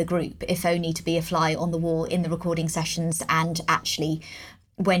in the group, if only to be a fly on the wall in the recording sessions and actually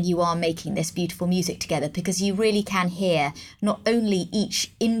when you are making this beautiful music together, because you really can hear not only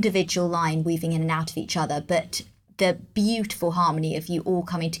each individual line weaving in and out of each other, but the beautiful harmony of you all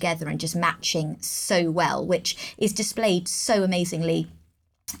coming together and just matching so well, which is displayed so amazingly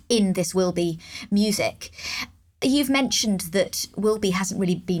in this Wilby music. You've mentioned that Wilby hasn't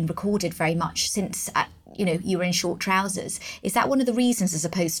really been recorded very much since you were in short trousers. Is that one of the reasons, as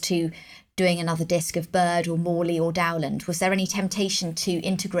opposed to doing another disc of Bird or Morley or Dowland? Was there any temptation to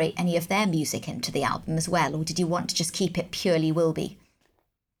integrate any of their music into the album as well, or did you want to just keep it purely Wilby?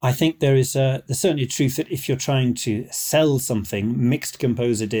 I think there's certainly a truth that if you're trying to sell something, mixed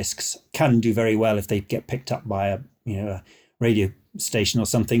composer discs can do very well if they get picked up by a radio station or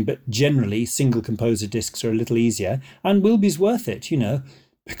something. But generally, single composer discs are a little easier, and Wilby's worth it,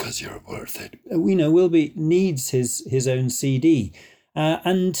 because you're worth it. Wilby needs his own CD,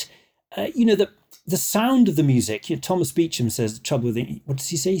 the sound of the music. Thomas Beecham says the trouble with it. What does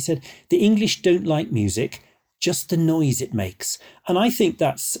he say? He said the English don't like music, just the noise it makes. And I think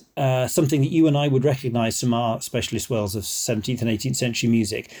that's something that you and I would recognise from our specialist wells of 17th and 18th century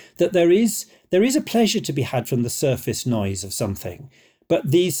music, that there is a pleasure to be had from the surface noise of something. But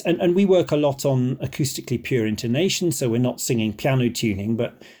these, and we work a lot on acoustically pure intonation, so we're not singing piano tuning,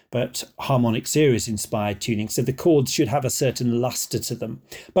 but harmonic series inspired tuning. So the chords should have a certain luster to them.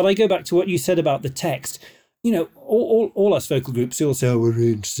 But I go back to what you said about the text. All us vocal groups, they all say, oh, we're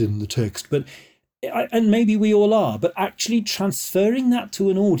interested in the text. And maybe we all are, but actually transferring that to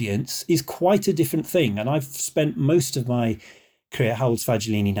an audience is quite a different thing. And I've spent most of my career, how old's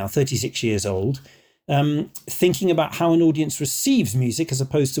Fagiolini now, 36 years old, thinking about how an audience receives music as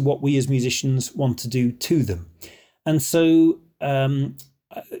opposed to what we as musicians want to do to them. And so,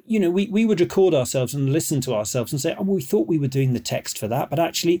 we would record ourselves and listen to ourselves and say, oh, we thought we were doing the text for that, but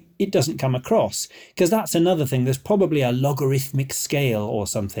actually it doesn't come across. Because that's another thing. There's probably a logarithmic scale or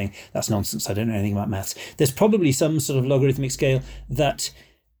something. That's nonsense. I don't know anything about maths. There's probably some sort of logarithmic scale that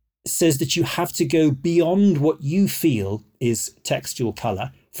says that you have to go beyond what you feel is textual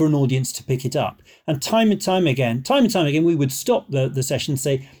colour for an audience to pick it up. And time and time again, we would stop the session and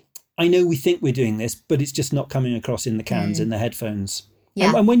say, I know we think we're doing this, but it's just not coming across in the cans, in the headphones.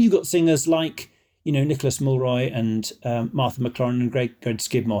 Yeah. And when you got singers like, Nicholas Mulroy and Martha McLaurin and Greg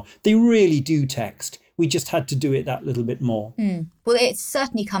Skidmore, they really do text. We just had to do it that little bit more. Well, it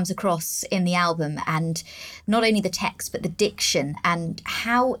certainly comes across in the album, and not only the text, but the diction and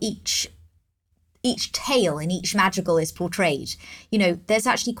how each tale in each madrigal is portrayed. There's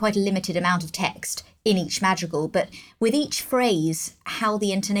actually quite a limited amount of text in each madrigal, but with each phrase, how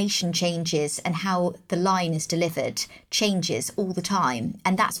the intonation changes and how the line is delivered changes all the time.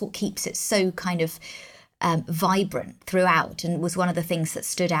 And that's what keeps it so kind of vibrant throughout, and was one of the things that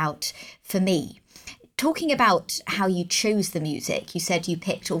stood out for me. Talking about how you chose the music, you said you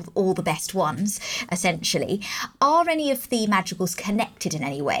picked all the best ones, essentially. Are any of the madrigals connected in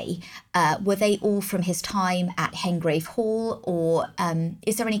any way? Were they all from his time at Hengrave Hall, or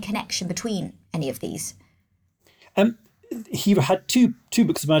is there any connection between any of these? He had two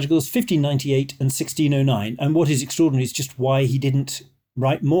books of madrigals, 1598 and 1609. And what is extraordinary is just why he didn't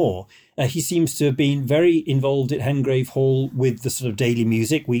write more. He seems to have been very involved at Hengrave Hall with the sort of daily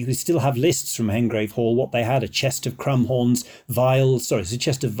music. We still have lists from Hengrave Hall, what they had: a chest of crumhorns, a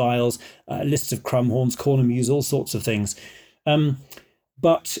chest of vials, lists of crumhorns, cornemuses, all sorts of things.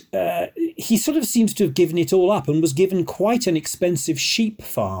 But he sort of seems to have given it all up and was given quite an expensive sheep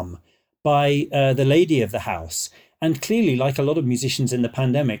farm by the lady of the house. And clearly, like a lot of musicians in the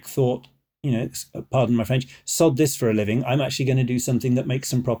pandemic, thought, pardon my French, sod this for a living. I'm actually going to do something that makes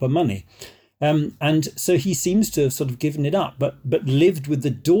some proper money. And so he seems to have sort of given it up, but lived with the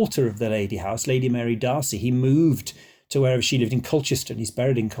daughter of the lady house, Lady Mary Darcy. He moved to wherever she lived in Colchester, and he's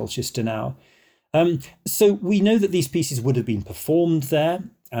buried in Colchester now. So we know that these pieces would have been performed there.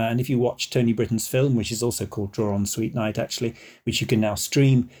 And if you watch Tony Britton's film, which is also called Draw on Sweet Night, actually, which you can now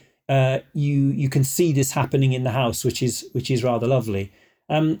stream, you can see this happening in the house, which is rather lovely.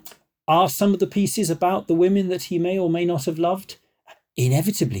 Are some of the pieces about the women that he may or may not have loved?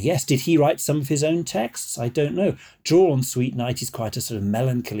 Inevitably, yes. Did he write some of his own texts? I don't know. Draw on Sweet Night is quite a sort of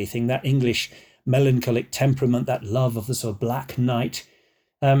melancholy thing, that English melancholic temperament, that love of the sort of black night,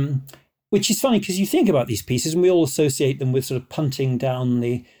 which is funny because you think about these pieces and we all associate them with sort of punting down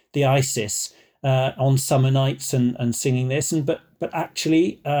the Isis on summer nights and singing this. But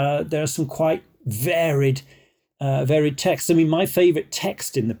actually, there are some quite varied texts. I mean, my favourite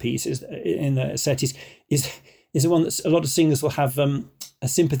text in the pieces in the set is the one that a lot of singers will have a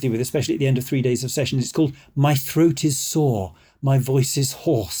sympathy with, especially at the end of 3 days of sessions. It's called "My Throat is Sore, My Voice is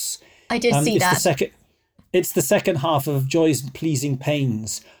Hoarse." I did see that. It's the second half of "Joys and Pleasing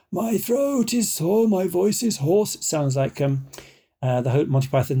Pains." My throat is sore, my voice is hoarse. It sounds like the Monty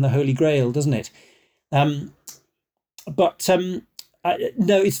Python and the Holy Grail, doesn't it? No,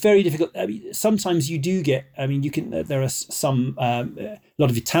 it's very difficult. I mean, sometimes you do get. I mean, there are some a lot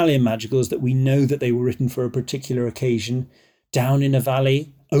of Italian madrigals that we know that they were written for a particular occasion. Down in a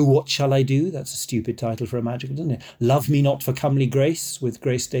Valley, Oh, What Shall I Do? That's a stupid title for a madrigal, isn't it? Love Me Not for Comely Grace, with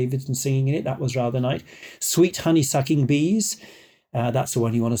Grace Davidson singing in it. That was rather nice. Sweet Honey-Sucking Bees. That's the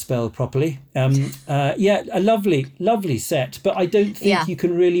one you want to spell properly. A lovely set. But I don't think you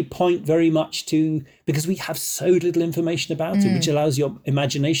can really point very much to, because we have so little information about it, which allows your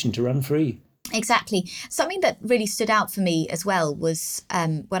imagination to run free. Exactly. Something that really stood out for me as well was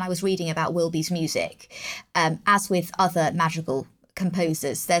when I was reading about Wilby's music, as with other madrigal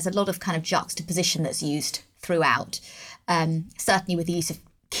composers, there's a lot of kind of juxtaposition that's used throughout, certainly with the use of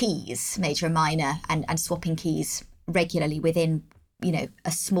keys, major and minor, and swapping keys regularly within,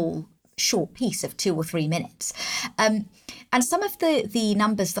 a small, short piece of 2 or 3 minutes. And some of the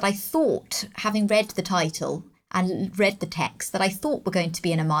numbers that I thought, having read the title and read the text, that I thought were going to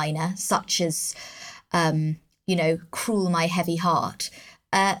be in a minor, such as, Cruel My Heavy Heart,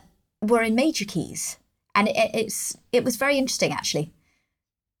 were in major keys. And it was very interesting, actually.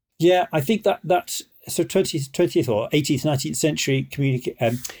 Yeah, I think that so 20th or 18th, 19th century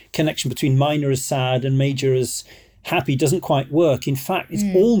connection between minor as sad and major as happy doesn't quite work. In fact, it's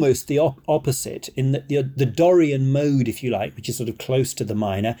almost the opposite, in that the Dorian mode, if you like, which is sort of close to the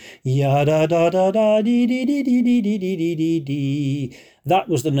minor, ya da da da da dee dee dee dee dee dee dee dee dee. That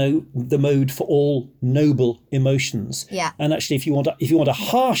was the mode for all noble emotions. Yeah. And actually, if you want a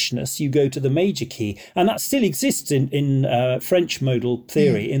harshness, you go to the major key, and that still exists in French modal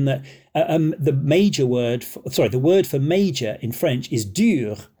theory. In that the word for major in French is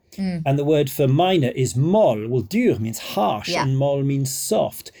dur. And the word for minor is molle. Well, dur means harsh, and molle means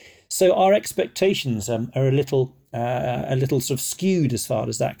soft. So our expectations are a little sort of skewed as far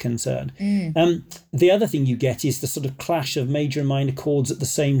as that concerned. The other thing you get is the sort of clash of major and minor chords at the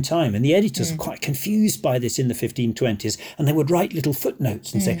same time. And the editors were quite confused by this in the 1520s, and they would write little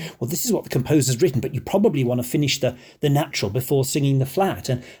footnotes and say, well, this is what the composer's written, but you probably want to finish the natural before singing the flat.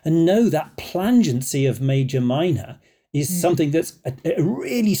 And no, that plangency of major minor is something that's a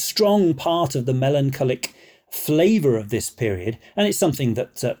really strong part of the melancholic flavour of this period, and it's something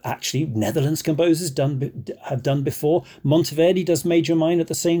that actually Netherlands composers have done before. Monteverdi does major and minor at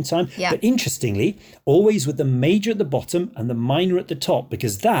the same time, but interestingly, always with the major at the bottom and the minor at the top,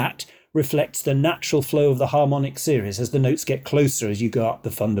 because that reflects the natural flow of the harmonic series. As the notes get closer, as you go up the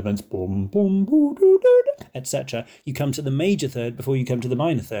fundaments, boom, boom, boom, doo, doo, etc., you come to the major third before you come to the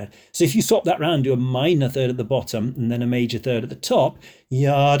minor third. So if you swap that round, do a minor third at the bottom and then a major third at the top,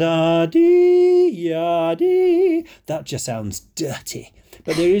 ya-da-dee, ya-dee, that just sounds dirty.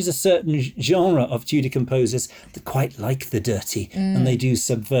 But there is a certain genre of Tudor composers that quite like the dirty, and they do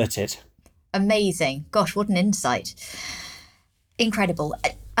subvert it. Amazing. Gosh, what an insight. Incredible.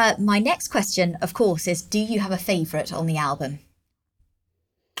 My next question, of course, is, do you have a favourite on the album?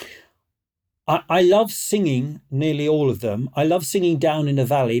 I love singing nearly all of them. I love singing Down in a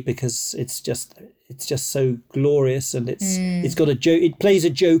Valley because it's just so glorious, and it's got a joke. It plays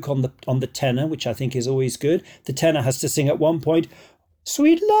a joke on the tenor, which I think is always good. The tenor has to sing at one point,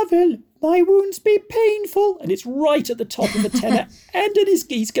 "Sweet Lovell, my wounds be painful," and it's right at the top of the tenor, and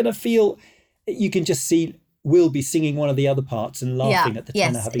he's going to feel. You can just see Will be singing one of the other parts and laughing at the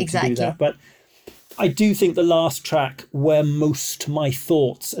tenor having to do that. But I do think the last track, where most my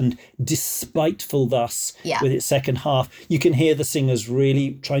thoughts, and despiteful thus, with its second half, you can hear the singers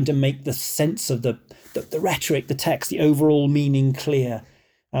really trying to make the sense of the rhetoric, the text, the overall meaning clear.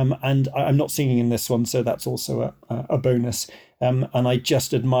 And I'm not singing in this one, so that's also a bonus. And I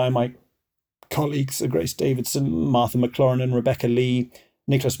just admire my colleagues, Grace Davidson, Martha McLaurin and Rebecca Lee,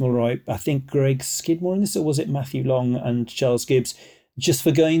 Nicholas Mulroy, I think Greg Skidmore in this, or was it Matthew Long and Charles Gibbs, just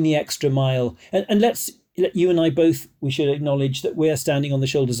for going the extra mile. And let's let you and I both, we should acknowledge that we're standing on the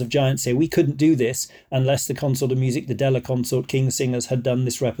shoulders of giants here. We couldn't do this unless the Consort of Music, the Della Consort, King Singers had done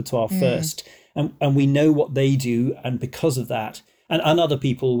this repertoire first. And we know what they do. And because of that, and other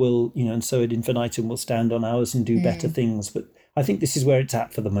people will, and so ad infinitum will stand on ours and do better things. But I think this is where it's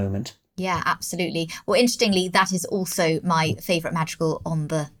at for the moment. Yeah, absolutely. Well, interestingly, that is also my favourite madrigal on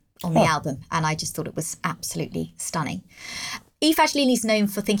the album. And I just thought it was absolutely stunning. Fagiolini is known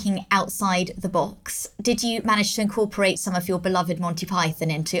for thinking outside the box. Did you manage to incorporate some of your beloved Monty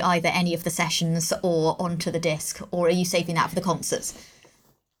Python into either any of the sessions or onto the disc, or are you saving that for the concerts?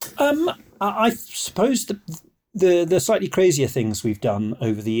 I suppose the slightly crazier things we've done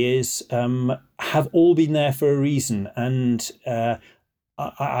over the years have all been there for a reason, and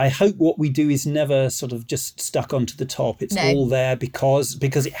I hope what we do is never sort of just stuck onto the top. It's all there because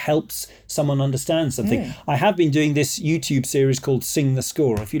it helps someone understand something. I have been doing this YouTube series called Sing the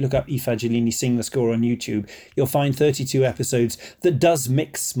Score. If you look up Fagiolini Sing the Score on YouTube, you'll find 32 episodes that does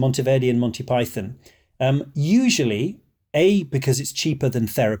mix Monteverdi and Monty Python. Usually, because it's cheaper than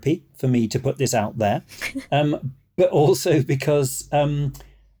therapy for me to put this out there, but also because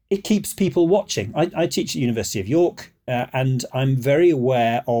it keeps people watching. I teach at the University of York, and I'm very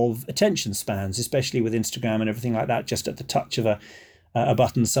aware of attention spans, especially with Instagram and everything like that, just at the touch of a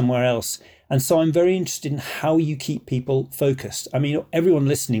button somewhere else. And so I'm very interested in how you keep people focused. I mean, everyone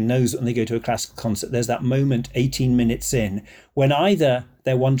listening knows that when they go to a classical concert, there's that moment 18 minutes in when either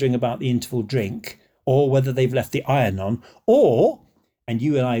they're wondering about the interval drink or whether they've left the iron on, or, and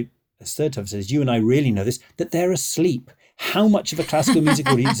you and I, as third time says, you and I really know this, that they're asleep. How much of a classical music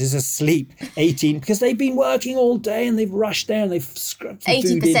audience is asleep 18 because they've been working all day and they've rushed there and they've scrubbed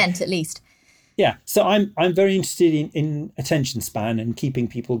 80% at least. Yeah, so I'm very interested in attention span and keeping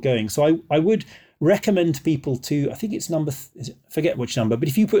people going. So I would recommend people to, I think it's forget which number, but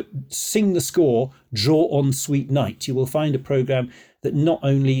if you put Sing the Score, Draw on Sweet Night, you will find a program that not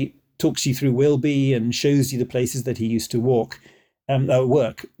only talks you through Wilby and shows you the places that he used to work,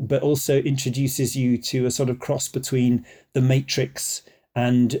 but also introduces you to a sort of cross between the Matrix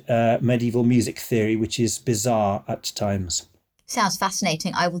and medieval music theory, which is bizarre at times. Sounds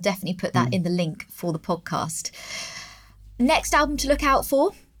fascinating. I will definitely put that in the link for the podcast. Next album to look out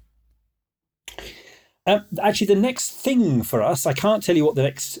for? Actually, the next thing for us, I can't tell you what the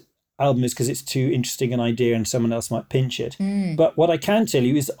next album is because it's too interesting an idea and someone else might pinch it. But what I can tell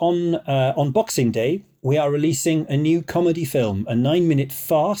you is on Boxing Day, we are releasing a new comedy film, a 9-minute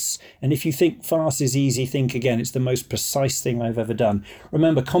farce. And if you think farce is easy, think again. It's the most precise thing I've ever done.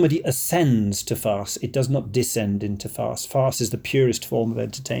 Remember, comedy ascends to farce. It does not descend into farce. Farce is the purest form of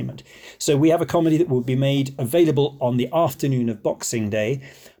entertainment. So we have a comedy that will be made available on the afternoon of Boxing Day.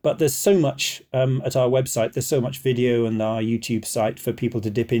 But there's so much at our website. There's so much video on our YouTube site for people to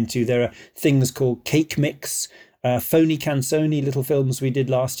dip into. There are things called Cake Mix, Phony Canzoni, little films we did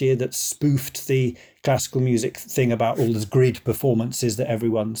last year that spoofed the classical music thing about all those grid performances that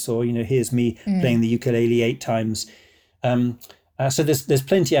everyone saw. Here's me playing the ukulele 8 times. So there's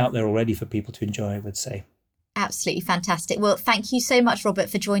plenty out there already for people to enjoy, I would say. Absolutely fantastic. Well, thank you so much,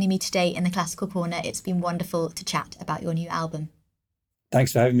 Robert, for joining me today in the Classical Corner. It's been wonderful to chat about your new album.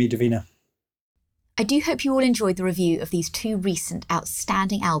 Thanks for having me, Davina. I do hope you all enjoyed the review of these 2 recent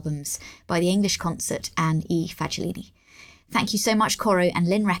outstanding albums by the English Concert and Fagiolini. Thank you so much, Coro and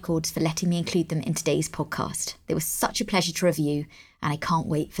Lynn Records, for letting me include them in today's podcast. They were such a pleasure to review, and I can't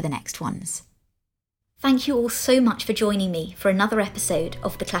wait for the next ones. Thank you all so much for joining me for another episode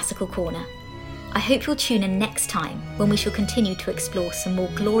of The Classical Corner. I hope you'll tune in next time when we shall continue to explore some more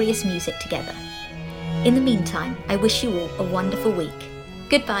glorious music together. In the meantime, I wish you all a wonderful week.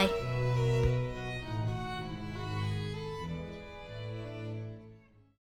 Goodbye.